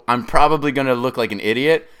 So I'm probably going to look like an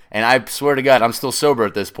idiot. And I swear to God, I'm still sober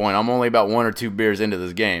at this point. I'm only about 1 or 2 beers into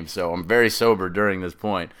this game, so I'm very sober during this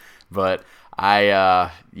point. But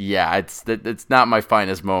it's not my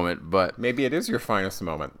finest moment, but Maybe it is your finest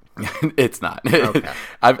moment. it's not. Okay.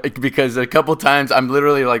 Because a couple times I'm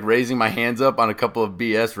literally like raising my hands up on a couple of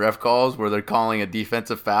BS ref calls where they're calling a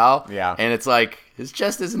defensive foul. Yeah. And it's like his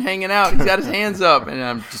chest isn't hanging out. He's got his hands up, and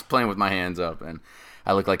I'm just playing with my hands up, and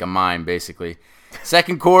I look like a mime basically.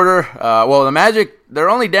 Second quarter, the Magic, they're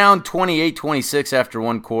only down 28-26 after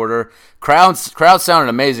one quarter. Crowd sounded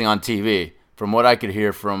amazing on TV from what I could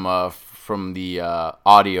hear from the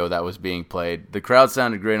audio that was being played. The crowd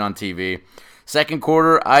sounded great on TV. Second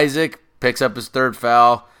quarter, Isaac picks up his 3rd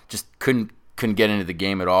foul. Just couldn't get into the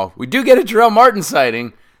game at all. We do get a Jarrell Martin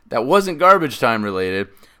sighting that wasn't garbage time related.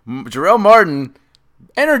 Jarrell Martin,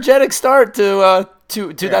 energetic start to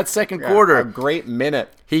that second quarter. A great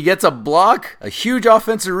minute. He gets a block, a huge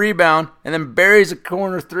offensive rebound, and then buries a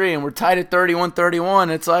corner 3, and we're tied at 31-31.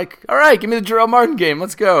 It's like, all right, give me the Jarrell Martin game.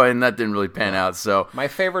 Let's go. And that didn't really pan out. So My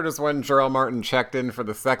favorite is when Jarrell Martin checked in for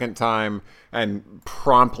the second time and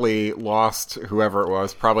promptly lost whoever it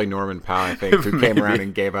was, probably Norman Powell, I think, who came around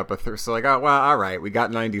and gave up a third. So like, oh, well, all right, we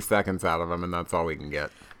got 90 seconds out of him, and that's all we can get.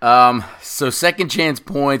 So second chance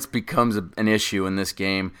points becomes an issue in this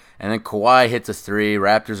game, and then Kawhi hits a 3.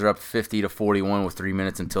 Raptors are up 50-41 with 3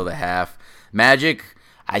 minutes until the half. Magic,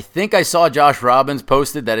 I think I saw Josh Robbins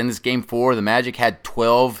posted that in this game 4, the Magic had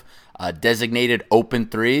 12 designated open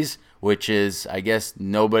threes, which is, I guess,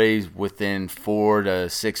 nobody's within 4 to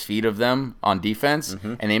 6 feet of them on defense,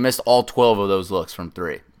 and they missed all 12 of those looks from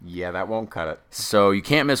three. Yeah, that won't cut it. So you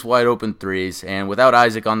can't miss wide open threes, and without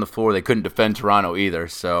Isaac on the floor, they couldn't defend Toronto either,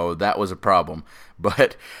 so that was a problem.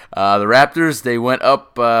 But the Raptors, they went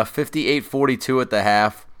up 58-42 at the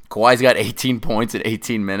half. Kawhi's got 18 points in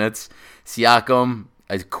 18 minutes. Siakam,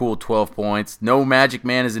 a cool 12 points. No Magic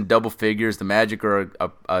man is in double figures. The Magic are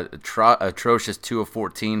atrocious 2 of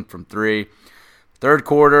 14 from three. Third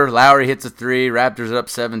quarter, Lowry hits a three. Raptors up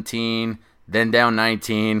 17, then down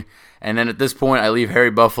 19. And then at this point, I leave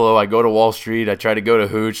Harry Buffalo. I go to Wall Street. I try to go to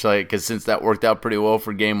Hooch, because since that worked out pretty well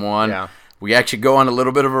for game one, we actually go on a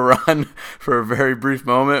little bit of a run for a very brief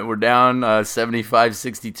moment. We're down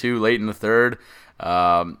 75-62 late in the third.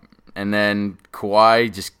 And then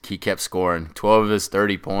Kawhi, he kept scoring. 12 of his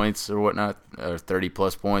 30 points or whatnot, or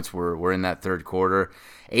 30-plus points were in that third quarter.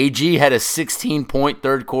 AG had a 16-point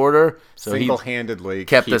third quarter. So single-handedly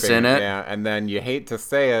kept us in it. Yeah, and then you hate to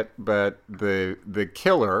say it, but the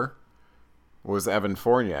killer was Evan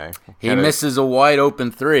Fournier. He misses a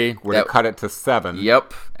wide-open three. Would have cut it to 7.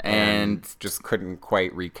 Yep. And just couldn't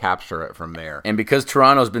quite recapture it from there. And because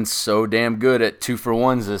Toronto's been so damn good at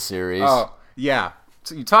 2-for-1s this series. Oh, yeah.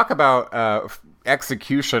 So you talk about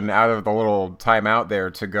execution out of the little timeout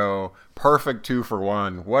there to go perfect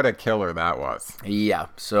 2-for-1. What a killer that was. Yeah.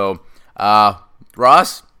 So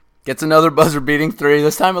Ross gets another buzzer-beating three.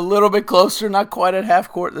 This time a little bit closer, not quite at half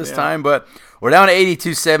court this time, but we're down to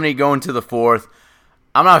 82-70 going to the fourth.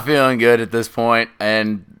 I'm not feeling good at this point,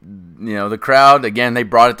 and the crowd, again, they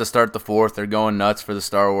brought it to start the fourth. They're going nuts for the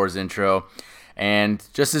Star Wars intro. And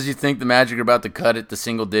just as you think the Magic are about to cut it to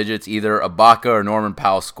single digits, either Ibaka or Norman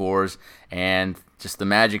Powell scores, and just the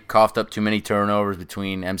Magic coughed up too many turnovers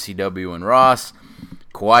between MCW and Ross.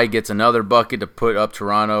 Kawhi gets another bucket to put up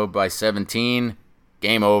Toronto by 17.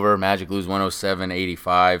 Game over. Magic lose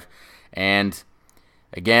 107-85. And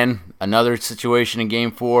again, another situation in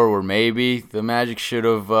Game 4 where maybe the Magic should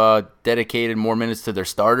have dedicated more minutes to their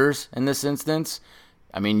starters in this instance.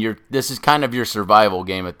 I mean, this is kind of your survival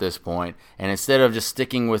game at this point. And instead of just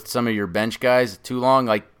sticking with some of your bench guys too long,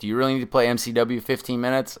 do you really need to play MCW 15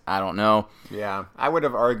 minutes? I don't know. Yeah, I would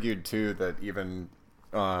have argued, too, that even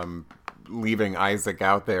leaving Isaac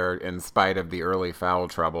out there in spite of the early foul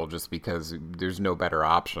trouble just because there's no better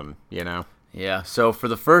option, Yeah, so for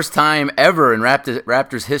the first time ever in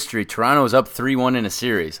Raptors history, Toronto is up 3-1 in a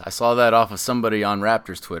series. I saw that off of somebody on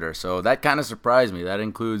Raptors Twitter, so that kind of surprised me. That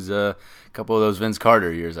includes a couple of those Vince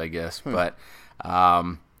Carter years, I guess. But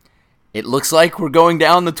it looks like we're going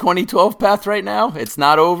down the 2012 path right now. It's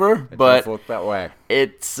not over, but does look that way.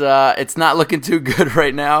 It's not looking too good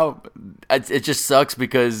right now. It just sucks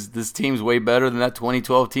because this team's way better than that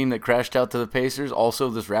 2012 team that crashed out to the Pacers. Also,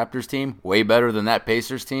 this Raptors team, way better than that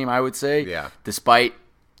Pacers team, I would say. Yeah. Despite,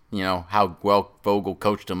 how well Vogel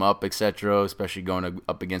coached them up, etc., especially going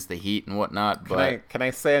up against the Heat and whatnot. Can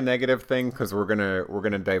I say a negative thing? Because we're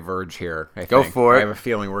gonna diverge here. Go for it. I have a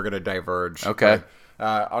feeling we're gonna diverge. Okay.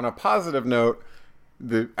 But, on a positive note,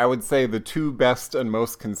 I would say the two best and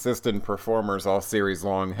most consistent performers all series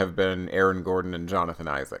long have been Aaron Gordon and Jonathan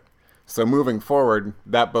Isaac. So moving forward,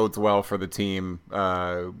 that bodes well for the team.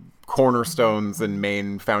 Cornerstones and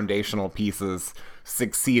main foundational pieces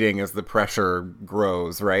succeeding as the pressure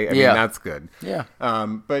grows, right? I mean, that's good. Yeah.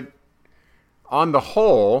 But on the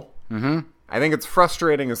whole, I think it's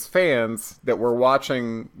frustrating as fans that we're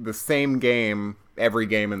watching the same game every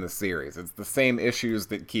game in the series. It's the same issues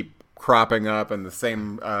that keep cropping up and the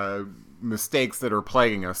same mistakes that are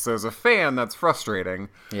plaguing us. So as a fan, that's frustrating.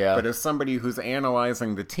 Yeah. But as somebody who's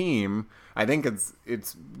analyzing the team, I think it's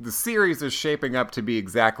the series is shaping up to be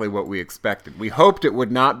exactly what we expected. We hoped it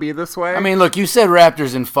would not be this way. I mean, look, you said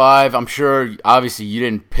Raptors in 5. I'm sure, obviously, you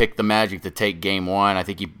didn't pick the Magic to take Game 1. I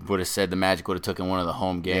think you would have said the Magic would have taken one of the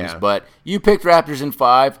home games. Yeah. But you picked Raptors in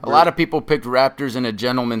 5. A lot of people picked Raptors in a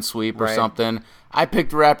gentleman's sweep or something. I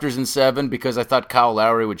picked Raptors in 7 because I thought Kyle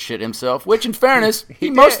Lowry would shit himself, which, in fairness, he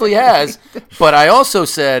mostly has. But I also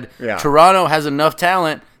said Toronto has enough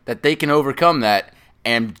talent that they can overcome that.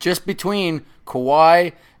 And just between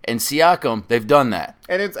Kawhi and Siakam, they've done that.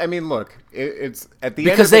 And it's at the end of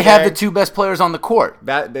because the they have day, the two best players on the court.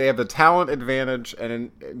 that they have the talent advantage,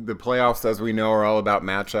 and the playoffs, as we know, are all about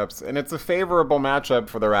matchups. And it's a favorable matchup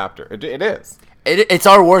for the Raptors. It is. It's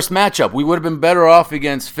our worst matchup. We would have been better off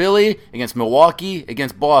against Philly, against Milwaukee,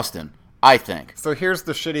 against Boston, I think. So here's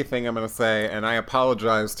the shitty thing I'm going to say, and I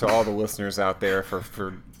apologize to all the listeners out there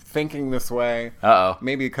for thinking this way. Uh-oh.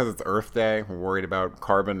 Maybe because it's Earth Day, we're worried about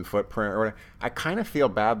carbon footprint or whatever. I kind of feel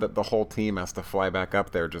bad that the whole team has to fly back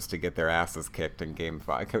up there just to get their asses kicked in Game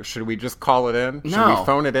 5. Should we just call it in? Should No. we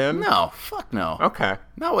phone it in? No, fuck no. Okay.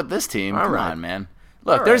 Not with this team. All Come right. on, man.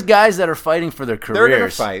 Look, All there's right. guys that are fighting for their careers. They're gonna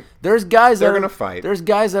fight. There's guys They're that gonna fight. There's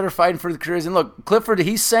guys that are fighting for their careers. And look, Clifford,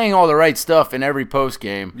 he's saying all the right stuff in every post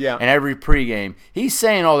game Yeah. and every pregame. He's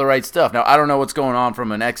saying all the right stuff. Now, I don't know what's going on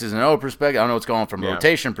from an X's and O perspective. I don't know what's going on from a Yeah.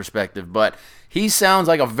 rotation perspective, but he sounds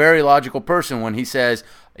like a very logical person when he says,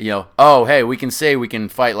 oh, hey, we can say we can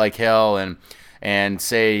fight like hell and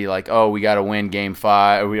say like, oh, we got to win Game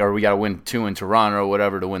 5 or we got to win 2 in Toronto or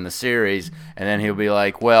whatever to win the series, and then he'll be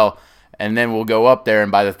like, well, and then we'll go up there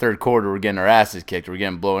and by the third quarter we're getting our asses kicked, we're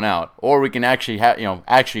getting blown out, or we can actually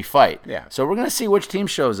actually fight. Yeah. So we're gonna see which team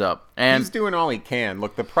shows up, and He's doing all he can.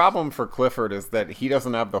 Look, the problem for Clifford is that he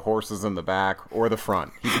doesn't have the horses in the back or the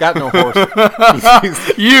front. He's got no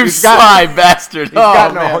horses. you sly bastard.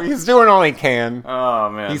 He's doing all he can. Oh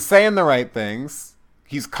man. He's saying the right things.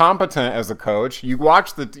 He's competent as a coach. You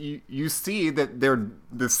watch you see that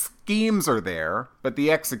the schemes are there, but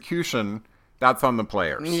the execution, that's on the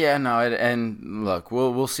players. Yeah, no, and look,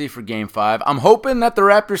 we'll see for Game 5. I'm hoping that the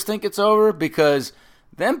Raptors think it's over, because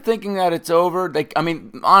them thinking that it's over,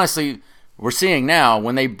 honestly, we're seeing now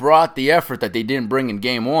when they brought the effort that they didn't bring in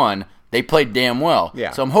Game 1, they played damn well.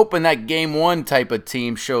 Yeah. So I'm hoping that Game 1 type of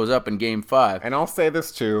team shows up in Game 5. And I'll say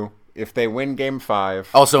this too: if they win Game 5,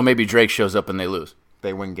 Also, maybe Drake shows up and they lose.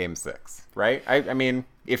 they win Game 6, right? I mean,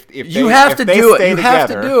 if You have to do it. You have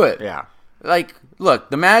to do it. Yeah. Like, look,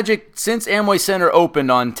 the Magic, since Amway Center opened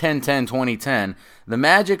on 10/10/2010, the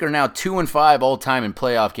Magic are now 2-5 all-time in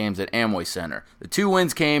playoff games at Amway Center. The 2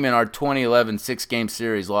 wins came in our 2011 6-game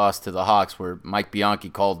series loss to the Hawks, where Mike Bianchi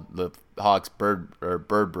called the Hawks bird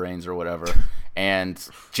brains or whatever, and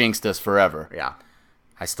jinxed us forever. Yeah.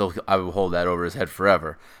 I will hold that over his head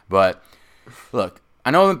forever. But look,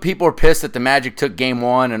 I know that people are pissed that the Magic took Game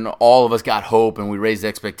 1 and all of us got hope and we raised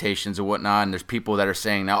expectations and whatnot. And there's people that are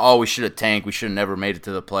saying now, oh, we should have tanked. We should have never made it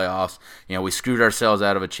to the playoffs. We screwed ourselves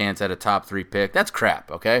out of a chance at a top 3 pick. That's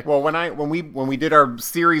crap, okay? Well, when we did our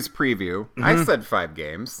series preview, I said 5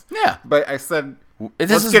 games. Yeah. But I said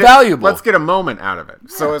This is valuable. Let's get a moment out of it.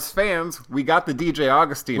 Yeah. So as fans, we got the DJ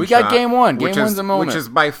Augustine We shot, got Game 1. Game which 1's a moment. Which is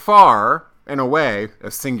by far, in a way,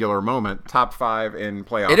 a singular moment, top 5 in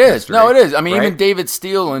playoff It is. history, No, it is. I mean, right? even David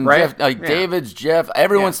Steele and Right? Jeff, Yeah. David's, Jeff,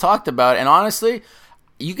 everyone's talked about it. And honestly,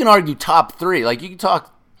 you can argue top 3. Like, you can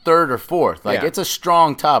talk third or fourth. Like, Yeah. it's a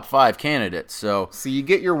strong top 5 candidate. So you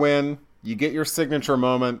get your win, you get your signature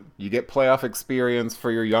moment, you get playoff experience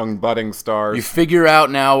for your young budding stars. you figure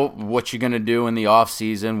out now what you're going to do in the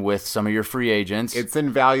offseason with some of your free agents. It's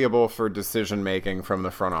invaluable for decision making from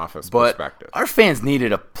the front office But perspective. our fans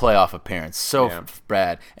needed a playoff appearance so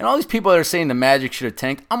bad. And all these people that are saying the Magic should have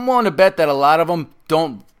tanked, I'm willing to bet that a lot of them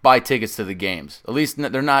don't buy tickets to the games. At least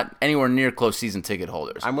they're not anywhere near close season ticket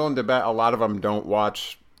holders. I'm willing to bet a lot of them don't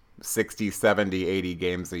watch 60, 70, 80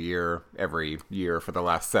 games a year every year for the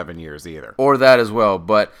last 7 years either. Or that as well.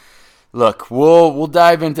 But look, we'll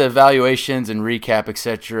dive into evaluations and recap,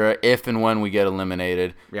 etc. if and when we get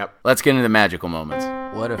eliminated. Yep. Let's get into magical moments.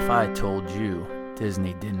 What if I told you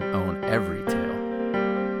Disney didn't own every tale?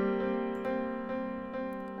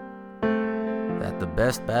 That the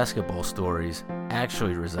best basketball stories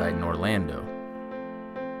actually reside in Orlando.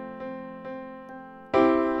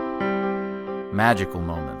 Magical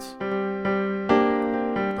moments.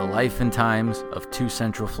 The life and times of 2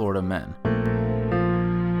 Central Florida men.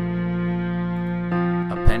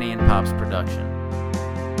 A Penny and Pops production.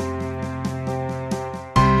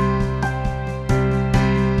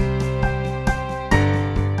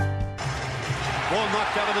 Ball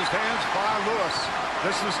knocked out of his hands by Lewis.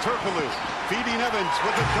 This is Turkoglu feeding Evans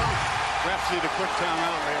with a dunk. Refs need a quick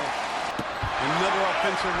timeout there. Another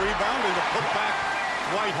offensive rebound and a putback.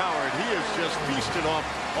 Dwight Howard, he has just feasted off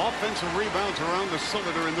offensive rebounds around the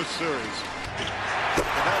cylinder in this series.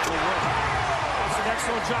 That will work. It's an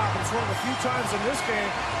excellent job. It's one of the few times in this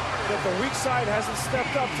game that the weak side hasn't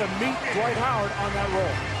stepped up to meet Dwight Howard on that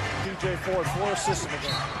roll. DJ Ford, 4 assists in the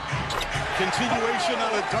game. Continuation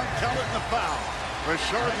on a dunk count and a foul.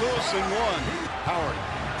 Rashard Lewis in 1. Howard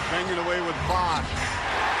banging away with Bosch.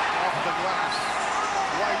 Off the glass.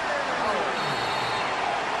 Dwight Howard.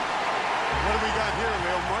 What do we got here,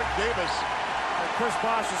 Leo? Mark Davis. Chris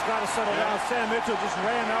Bosch has got to settle down. Sam Mitchell just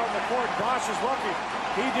ran out in the court. Bosch is lucky.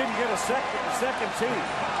 He didn't get a second tee.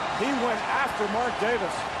 He went after Mark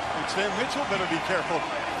Davis. And Sam Mitchell better be careful.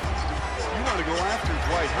 You want to go after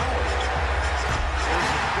Dwight Howard.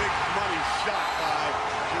 There's a big money shot by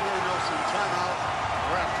Jameer Nelson. Timeout,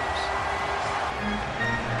 Raptors.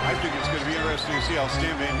 It's going to be interesting to see how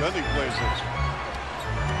Stan Van Gundy plays this.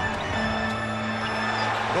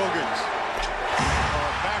 Bogans.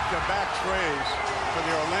 Back-to-back trays for the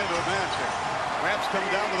Orlando Magic. Raps come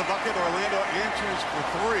down to the bucket. Orlando answers for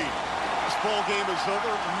three. This ball game is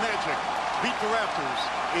over. Magic beat the Raptors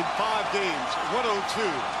in 5 games,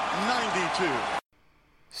 102-92.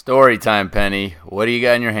 Story time, Penny. What do you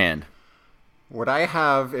got in your hand? What I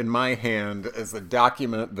have in my hand is a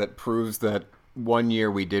document that proves that one year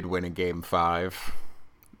we did win a Game 5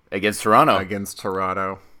 Against Toronto. against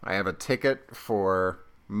Toronto. I have a ticket for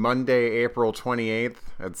Monday, April 28th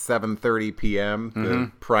at 7:30 p.m., the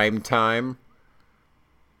prime time.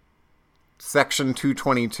 Section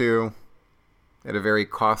 222 at a very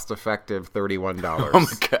cost-effective $31. Oh,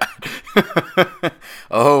 my God.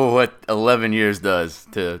 Oh, what 11 years does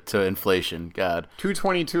to inflation. God.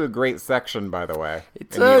 222, a great section, by the way,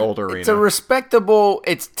 It's in the old arena. It's a respectable,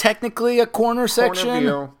 it's technically a corner section. Corner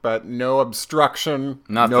view, but no obstruction,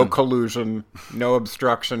 Nothing. no collusion, no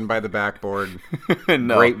obstruction by the backboard.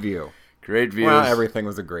 No. Great view. Great views. Well, everything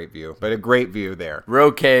was a great view, but a great view there.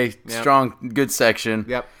 Roque, strong, good section.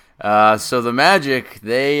 Yep. So the Magic,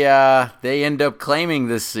 they end up claiming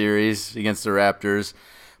this series against the Raptors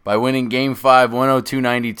by winning Game 5,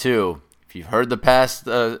 102-92. If you've heard the past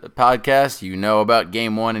podcast, you know about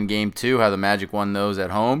Game 1 and Game 2, how the Magic won those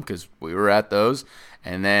at home because we were at those.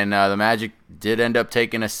 And then the Magic did end up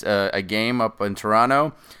taking a game up in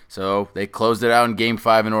Toronto. So they closed it out in Game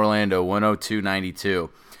 5 in Orlando,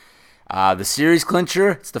 102-92. The series clincher,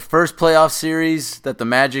 it's the first playoff series that the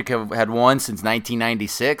Magic had won since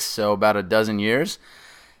 1996, so about a dozen years.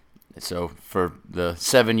 So for the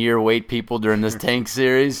 7-year wait people during this tank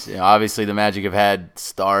series, obviously the Magic have had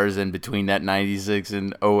stars in between that 96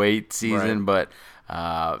 and 08 season, Right. but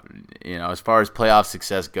as far as playoff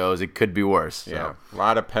success goes, it could be worse. So. Yeah, a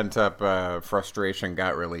lot of pent-up frustration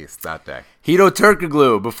got released that day. Hedo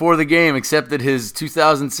Turkoglu, before the game, accepted his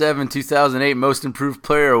 2007-2008 Most Improved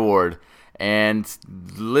Player Award. And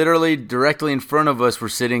literally directly in front of us were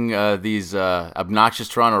sitting these obnoxious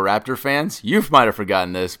Toronto Raptor fans. You might have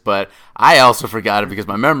forgotten this, but I also forgot it because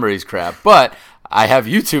my memory is crap. But I have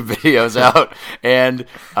YouTube videos out, and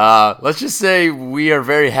let's just say we are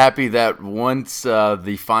very happy that once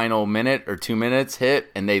the final minute or 2 minutes hit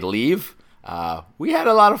and they leave, we had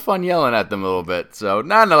a lot of fun yelling at them a little bit. So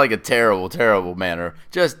not in like a terrible, terrible manner.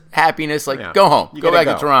 Just happiness, like go home. You Go gotta back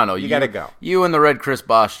go. to Toronto. You gotta go. You and the red Chris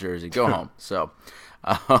Bosh jersey. Go home. So,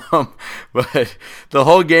 but the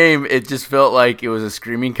whole game, it just felt like it was a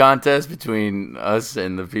screaming contest between us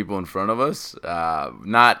and the people in front of us.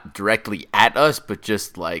 Not directly at us, but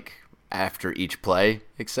just like after each play,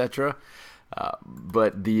 etc.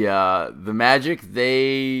 But the Magic,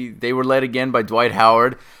 they were led again by Dwight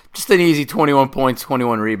Howard. Just an easy 21 points,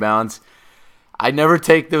 21 rebounds. I never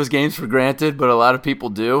take those games for granted, but a lot of people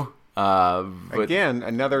do. Again,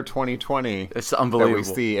 another 2020 It's that unbelievable. we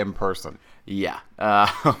see in person. Yeah,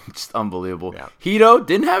 just unbelievable. Yeah. Hedo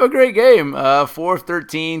didn't have a great game. 4 of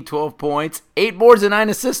 13, 12 points, 8 boards and 9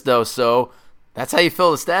 assists, though. So that's how you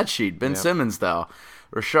fill the stat sheet, Ben Simmons style.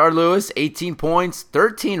 Rashard Lewis, 18 points,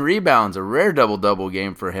 13 rebounds, a rare double-double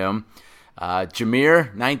game for him.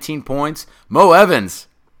 Jameer, 19 points. Mo Evans,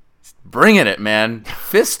 bringing it, man.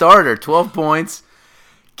 5th starter, 12 points.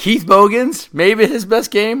 Keith Bogans, maybe his best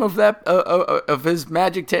game of that of his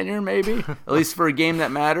Magic tenure, maybe at least for a game that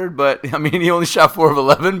mattered. But I mean, he only shot 4 of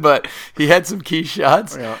 11, but he had some key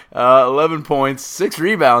shots. Yeah. 11 points, 6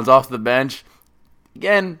 rebounds off the bench.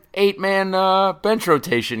 Again, 8-man bench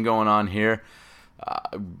rotation going on here.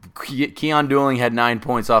 Keon Dooling had 9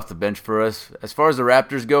 points off the bench for us. As far as the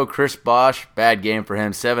Raptors go, Chris Bosh, bad game for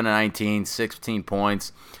him, 7 of 19, 16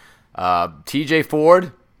 points. TJ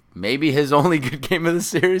Ford, maybe his only good game of the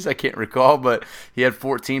series. I can't recall, but he had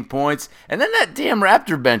 14 points. And then that damn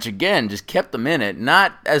Raptor bench, again, just kept them in it.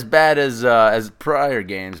 Not as bad as prior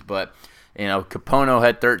games, but, Capono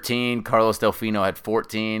had 13. Carlos Delfino had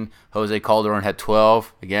 14. Jose Calderon had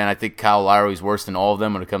 12. Again, I think Kyle Lowry's worse than all of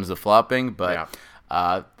them when it comes to flopping. But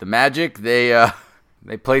the Magic, they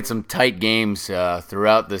played some tight games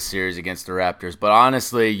throughout this series against the Raptors. But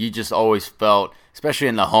honestly, you just always felt, especially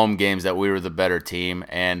in the home games, that we were the better team.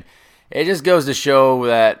 And it just goes to show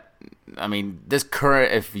that, I mean, this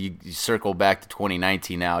current, if you circle back to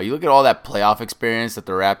 2019 now, you look at all that playoff experience that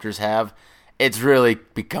the Raptors have, it's really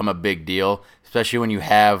become a big deal, especially when you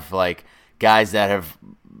have, like, guys that have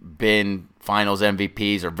been finals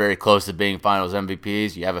MVPs or very close to being finals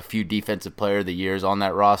MVPs. You have a few defensive player of the years on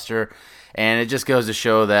that roster. And it just goes to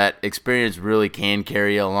show that experience really can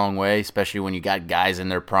carry you a long way, especially when you got guys in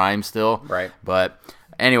their prime still. Right. But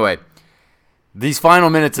anyway, These final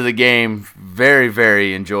minutes of the game, very,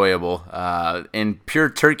 very enjoyable. In pure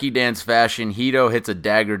turkey dance fashion, Hito gets a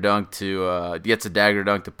dagger dunk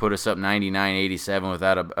to put us up 99-87 with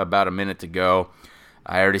about a minute to go.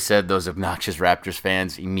 I already said those obnoxious Raptors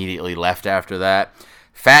fans immediately left after that.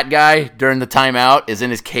 Fat guy during the timeout is in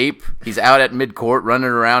his cape. He's out at midcourt running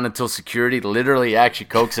around until security literally actually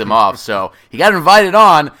coaxes him off. So he got invited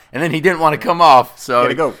on, and then he didn't want to come off. So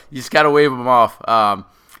you just got to wave him off.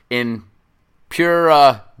 In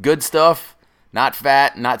pure good stuff, not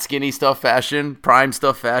fat, not skinny stuff fashion, prime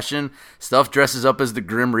stuff fashion, Stuff dresses up as the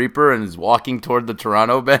Grim Reaper and is walking toward the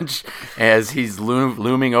Toronto bench as he's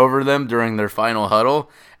looming over them during their final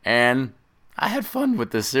huddle. And I had fun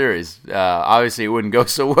with this series. Obviously, it wouldn't go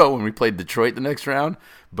so well when we played Detroit the next round,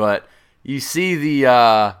 but you see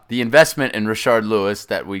the investment in Rashard Lewis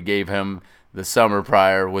that we gave him the summer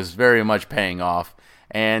prior was very much paying off,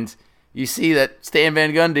 and you see that Stan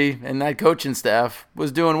Van Gundy and that coaching staff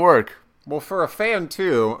was doing work. Well, for a fan,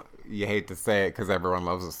 too, you hate to say it because everyone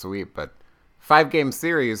loves a sweep, but 5-game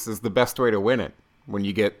series is the best way to win it when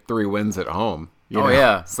you get 3 wins at home. You know?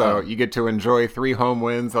 Yeah. So you get to enjoy 3 home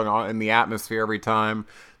wins in the atmosphere every time,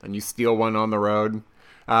 then you steal one on the road.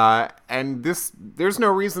 And there's no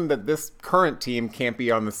reason that this current team can't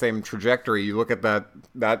be on the same trajectory. You look at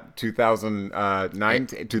that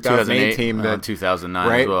 2008 team. 2009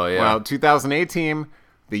 right? as well, yeah. Well, 2008 team,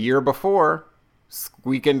 the year before,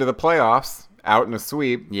 squeak into the playoffs, out in a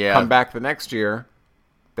sweep, come back the next year.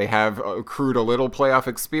 They have accrued a little playoff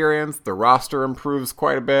experience. The roster improves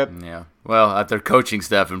quite a bit. Yeah. Well, their coaching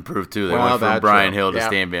staff improved, too. They went from Brian Hill to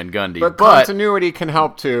Stan Van Gundy. But continuity can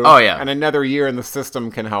help, too. Oh, yeah. And another year in the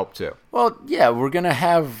system can help, too. Well, yeah, we're going to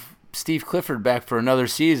have Steve Clifford back for another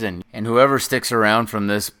season. And whoever sticks around from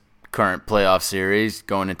this current playoff series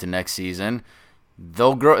going into next season,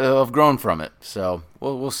 they'll have grown from it. So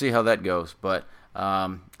we'll see how that goes. But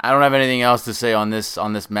I don't have anything else to say on this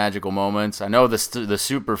magical moments. I know the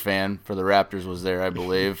super fan for the Raptors was there, I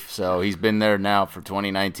believe. So he's been there now for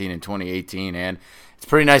 2019 and 2018, and it's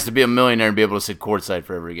pretty nice to be a millionaire and be able to sit courtside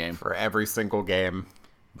for every game. For every single game,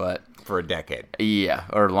 but for a decade. Yeah,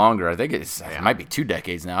 or longer. I think it might be 2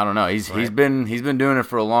 decades now. I don't know. He's been doing it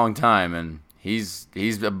for a long time, and he's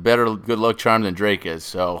a better good luck charm than Drake is.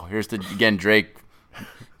 So here's Drake.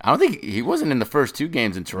 I don't think he wasn't in the first 2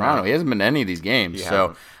 games in Toronto. He hasn't been in any of these games.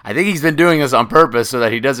 So I think he's been doing this on purpose so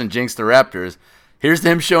that he doesn't jinx the Raptors. Here's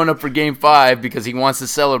him showing up for Game 5 because he wants to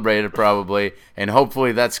celebrate it probably, and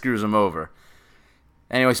hopefully that screws him over.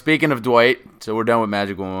 Anyway, speaking of Dwight, so we're done with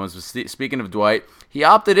magical moments. But speaking of Dwight, he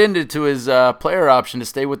opted into his player option to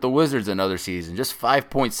stay with the Wizards another season, just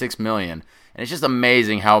 $5.6 million. And it's just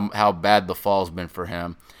amazing how bad the fall's been for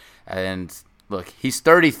him. And look, he's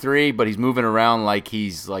 33, but he's moving around like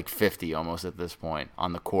he's like 50 almost at this point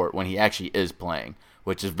on the court when he actually is playing,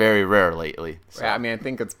 which is very rare lately. So. Yeah, I mean, I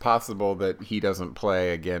think it's possible that he doesn't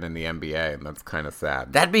play again in the NBA, and that's kind of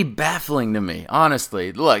sad. That'd be baffling to me,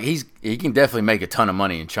 honestly. Look, he can definitely make a ton of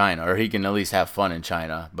money in China, or he can at least have fun in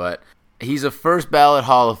China, but he's a first-ballot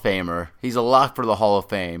Hall of Famer. He's a lock for the Hall of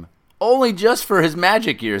Fame. Only just for his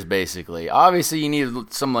Magic years, basically. Obviously, you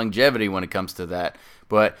need some longevity when it comes to that,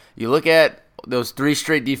 but you look at those 3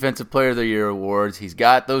 straight Defensive Player of the Year awards. He's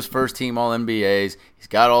got those first-team All-NBAs. He's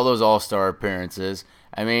got all those All-Star appearances.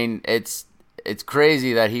 I mean, it's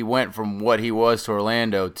crazy that he went from what he was to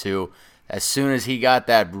Orlando to as soon as he got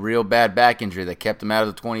that real bad back injury that kept him out of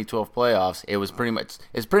the 2012 playoffs.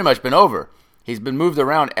 It's pretty much been over. He's been moved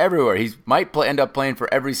around everywhere. He might end up playing for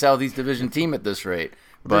every Southeast Division team at this rate.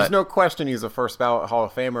 But there's no question he's a first-ballot Hall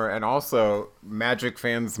of Famer, and also Magic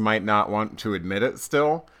fans might not want to admit it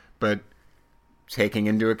still, but taking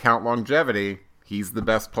into account longevity, he's the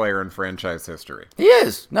best player in franchise history. He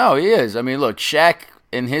is. No, he is. I mean, look, Shaq,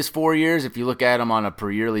 in his 4 years, if you look at him on a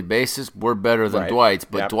per yearly basis, we're better than Dwight's,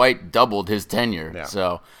 but Dwight doubled his tenure. Yep.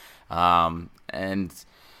 So, and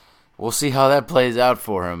we'll see how that plays out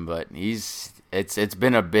for him, but it's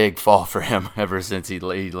been a big fall for him ever since he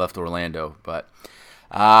left Orlando. But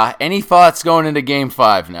any thoughts going into Game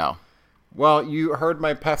 5 now? Well, you heard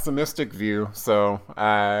my pessimistic view, so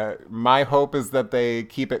my hope is that they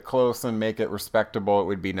keep it close and make it respectable. It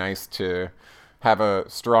would be nice to have a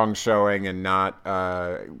strong showing and not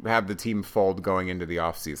have the team fold going into the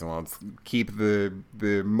offseason. Let's keep the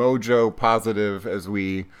mojo positive as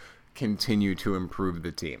we continue to improve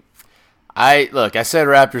the team. I said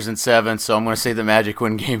Raptors in 7, so I'm going to say the Magic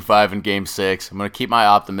win Game 5 and Game 6. I'm going to keep my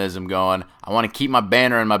optimism going. I want to keep my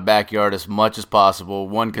banner in my backyard as much as possible.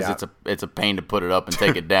 1, because it's a pain to put it up and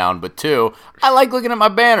take it down. But 2, I like looking at my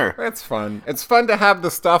banner. It's fun. It's fun to have the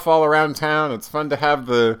stuff all around town. It's fun to have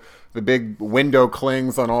the the big window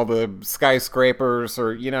clings on all the skyscrapers,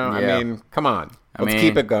 or I mean, come on. Let's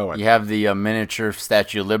keep it going. You have the miniature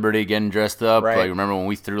Statue of Liberty getting dressed up. Right. Like, remember when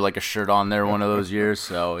we threw like a shirt on there one of those years?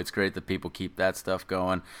 So it's great that people keep that stuff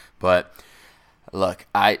going. But look,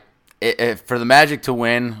 for the Magic to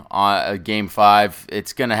win on Game 5,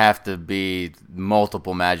 it's gonna have to be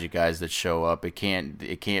multiple Magic guys that show up. It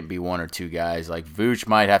can't be one or two guys. Like Vooch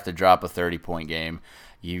might have to drop a 30-point game.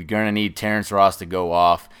 You're gonna need Terrence Ross to go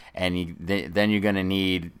off, and then you're gonna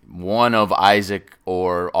need one of Isaac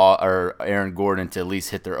or Aaron Gordon to at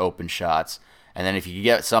least hit their open shots. And then if you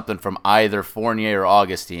get something from either Fournier or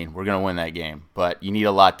Augustine, we're gonna win that game. But you need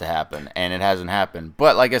a lot to happen, and it hasn't happened.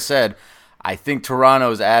 But like I said, I think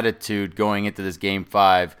Toronto's attitude going into this Game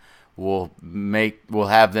 5 will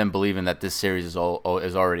have them believing that this series is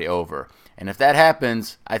already over. And if that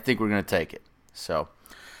happens, I think we're going to take it. So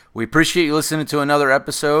we appreciate you listening to another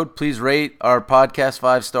episode. Please rate our podcast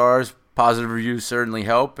 5 stars. Positive reviews certainly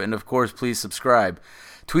help. And, of course, please subscribe.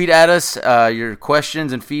 Tweet at us your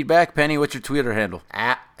questions and feedback. Penny, what's your Twitter handle?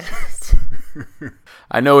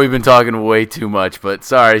 I know we've been talking way too much, but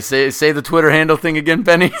sorry. Say the Twitter handle thing again,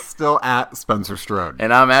 Penny. Still at Spencer Strode.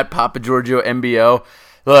 And I'm at Papa Giorgio MBO.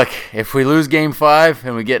 Look, if we lose Game 5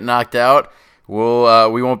 and we get knocked out, we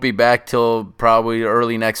won't be back till probably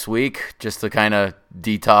early next week, just to kind of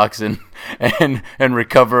detox and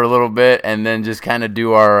recover a little bit, and then just kind of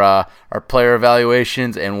do our player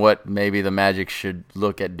evaluations and what maybe the Magic should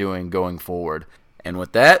look at doing going forward. And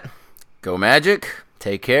with that, go Magic,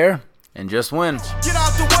 take care, and just win. Get